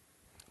 Right.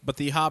 But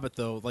the Hobbit,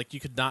 though, like you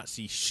could not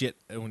see shit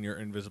when you're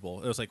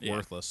invisible. It was like Yeah.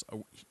 worthless, a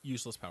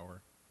useless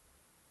power.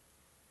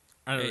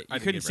 You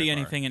couldn't see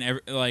anything, and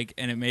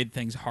and it made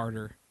things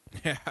harder.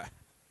 Yeah,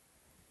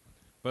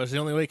 but it was the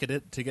only way to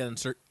get in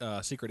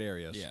secret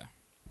areas. Yeah.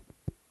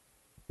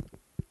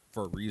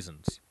 for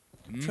reasons.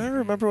 I'm trying to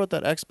remember what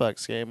that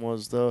Xbox game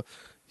was, though.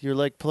 You're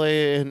like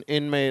play an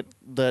inmate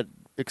that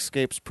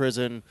escapes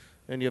prison,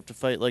 and you have to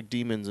fight like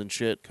demons and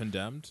shit.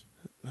 Condemned.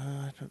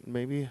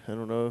 Maybe I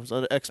don't know. It was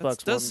on an Xbox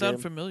That does One sound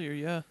game, familiar,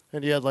 yeah.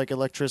 and you had like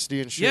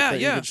electricity and shit Yeah, that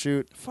yeah. you could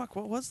shoot. Fuck,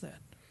 what was that?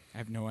 I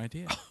have no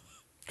idea.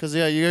 Because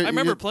you I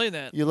remember you, playing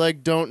that. you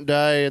like don't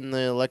die in the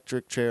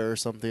electric chair or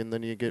something,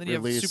 then you get Then you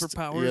have released.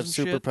 superpowers you have and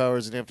shit.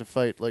 superpowers, and you have to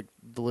fight like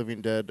the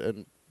living dead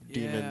and Yeah.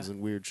 demons and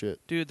weird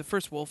shit. Dude, the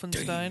first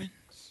Wolfenstein.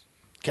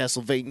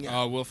 Castlevania.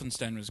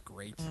 Wolfenstein was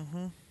great.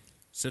 Mm-hmm.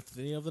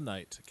 Symphony of the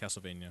Night,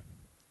 Castlevania.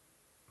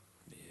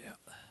 Yeah.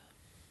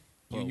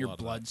 You and your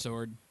blood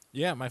sword.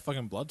 Yeah, my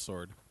fucking blood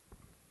sword.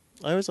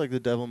 I always like the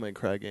Devil May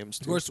Cry games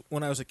Of too. course,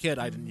 when I was a kid,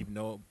 I didn't even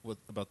know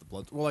about the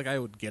blood. Well, like I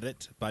would get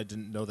it, but I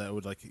didn't know that it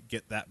would like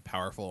get that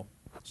powerful.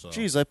 So.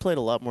 Jeez, I played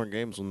a lot more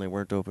games when they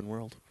weren't open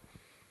world.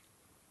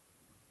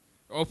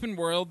 Open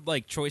world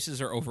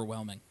choices are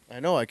overwhelming. I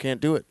know I can't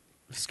do it.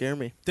 Scare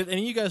me. Did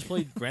any of you guys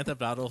play Grand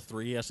Theft Auto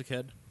 3 as a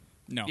kid?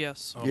 No.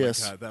 Yes. Oh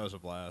Yes. my god, that was a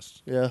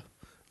blast. Yeah.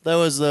 That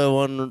was the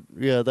one.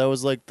 Yeah, that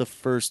was like the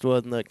first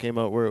one that came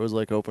out where it was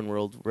like open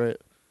world, right?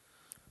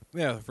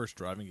 Yeah, the first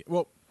driving game.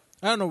 Well,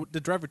 I don't know.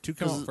 Did Driver 2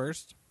 come out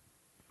first?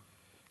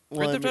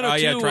 Grand Theft I mean, Auto Oh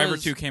yeah, 2 Driver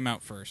was- 2 came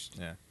out first.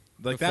 Yeah.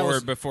 Like before, that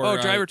was. before.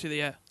 Oh, Driver 2,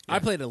 yeah. I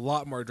played a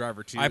lot more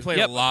Driver 2. I played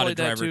Yep, a lot of played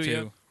that Driver too, 2.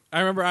 yeah. I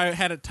remember I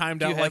had it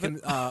timed Do you out like have in,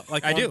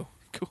 like I one- do.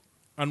 Cool.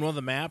 on one of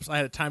the maps. I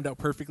had it timed out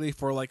perfectly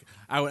for like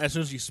as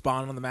soon as you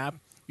spawn on the map,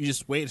 you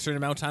just wait a certain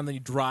amount of time, then you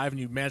drive and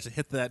you manage to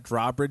hit that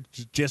drawbridge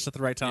just at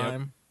the right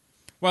time.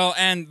 Well,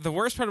 and the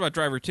worst part about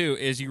Driver 2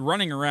 is you're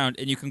running around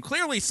and you can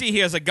clearly see he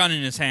has a gun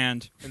in his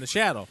hand. In the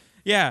shadow,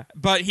 Yeah,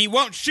 but he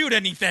won't shoot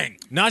anything.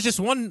 not just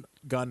one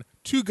gun,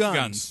 two guns.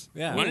 Guns.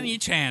 Yeah, One in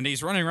each hand.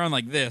 He's running around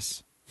like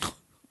this.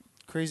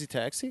 Crazy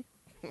Taxi.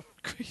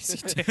 Crazy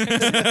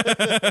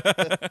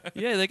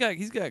Yeah,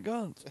 he's got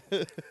guns.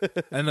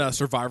 and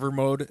Survivor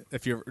mode.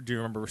 If you do you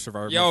remember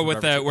Survivor? Yo, mode, with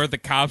Survivor where the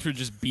cops would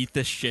just beat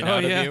the shit Oh,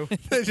 out yeah. of you.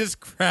 2? They just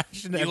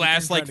crash. You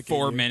last like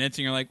 4 minutes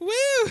and you're like, woo!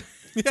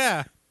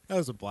 Yeah, that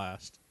was a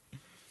blast.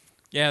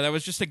 Yeah, that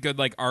was just a good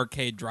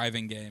arcade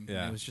driving game.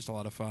 Yeah. It was just a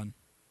lot of fun.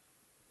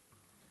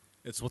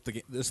 It's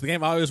the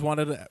game I always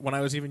wanted when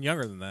I was even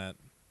younger than that.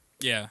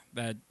 Yeah,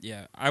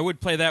 I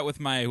would play that with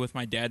my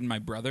dad and my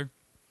brother.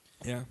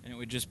 Yeah. And it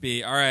would just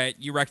be, all right,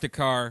 you wrecked a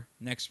car,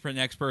 next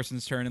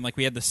person's turn, and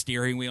we had the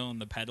steering wheel and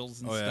the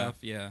pedals and Oh, yeah. stuff.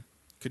 Yeah.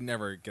 Could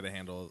never get a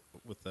handle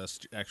with the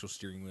actual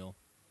steering wheel.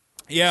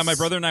 Yeah, my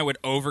brother and I would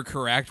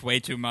overcorrect way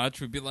too much.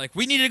 We'd be like,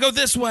 we need to go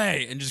this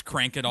way, and just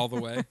crank it all the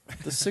way.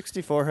 The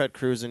 64 had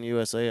Cruisin'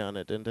 USA on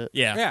it, didn't it?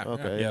 Yeah. Yeah.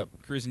 Okay. Yeah. Yep.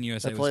 Cruising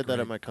USA I was played that great.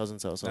 at my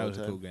cousin's house That all was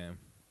the a time. cool game.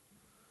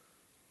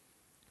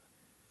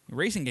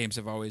 Racing games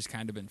have always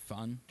kind of been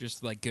fun.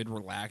 Just good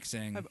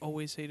relaxing. I've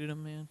always hated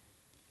him, man.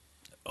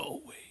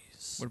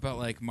 Always. What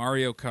about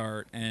Mario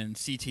Kart and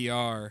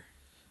CTR?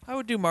 I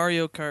would do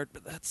Mario Kart,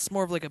 but that's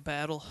more of like a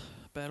battle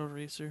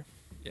racer.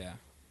 Yeah.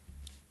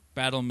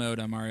 Battle mode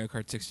on Mario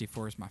Kart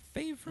 64 is my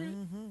favorite.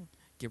 Mm-hmm.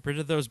 Get rid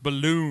of those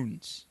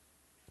balloons.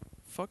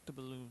 Fuck the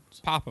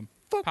balloons. Pop them.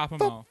 Pop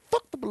them all.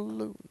 Fuck the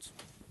balloons.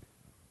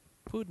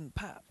 Puddin'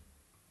 pop.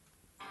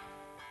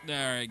 All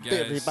right,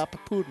 Billy guys.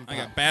 Boppa Puddin' I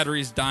Pop. got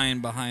batteries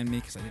dying behind me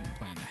because I didn't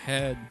plan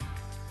ahead.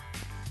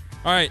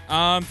 All right.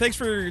 Thanks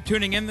for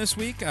tuning in this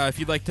week. If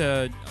you'd like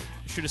to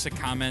shoot us a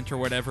comment or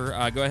whatever,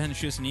 go ahead and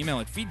shoot us an email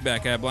at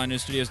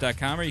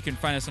feedback@blindnewsstudios.com, or you can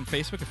find us on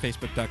Facebook at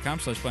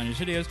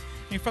facebook.com/blindnewsstudios.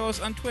 You can follow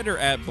us on Twitter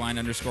at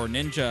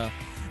blind_ninja.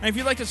 And if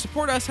you'd like to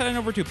support us, head on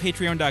over to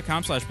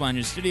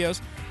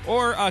patreon.com/blindnewsstudios,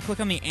 or click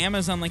on the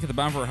Amazon link at the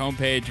bottom of our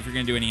homepage if you're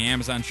going to do any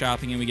Amazon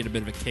shopping, and we get a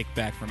bit of a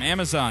kickback from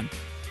Amazon.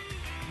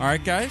 All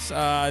right, guys,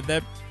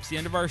 that's the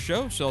end of our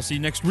show, so I'll see you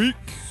next week.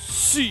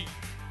 See.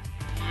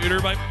 Later,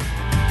 bye.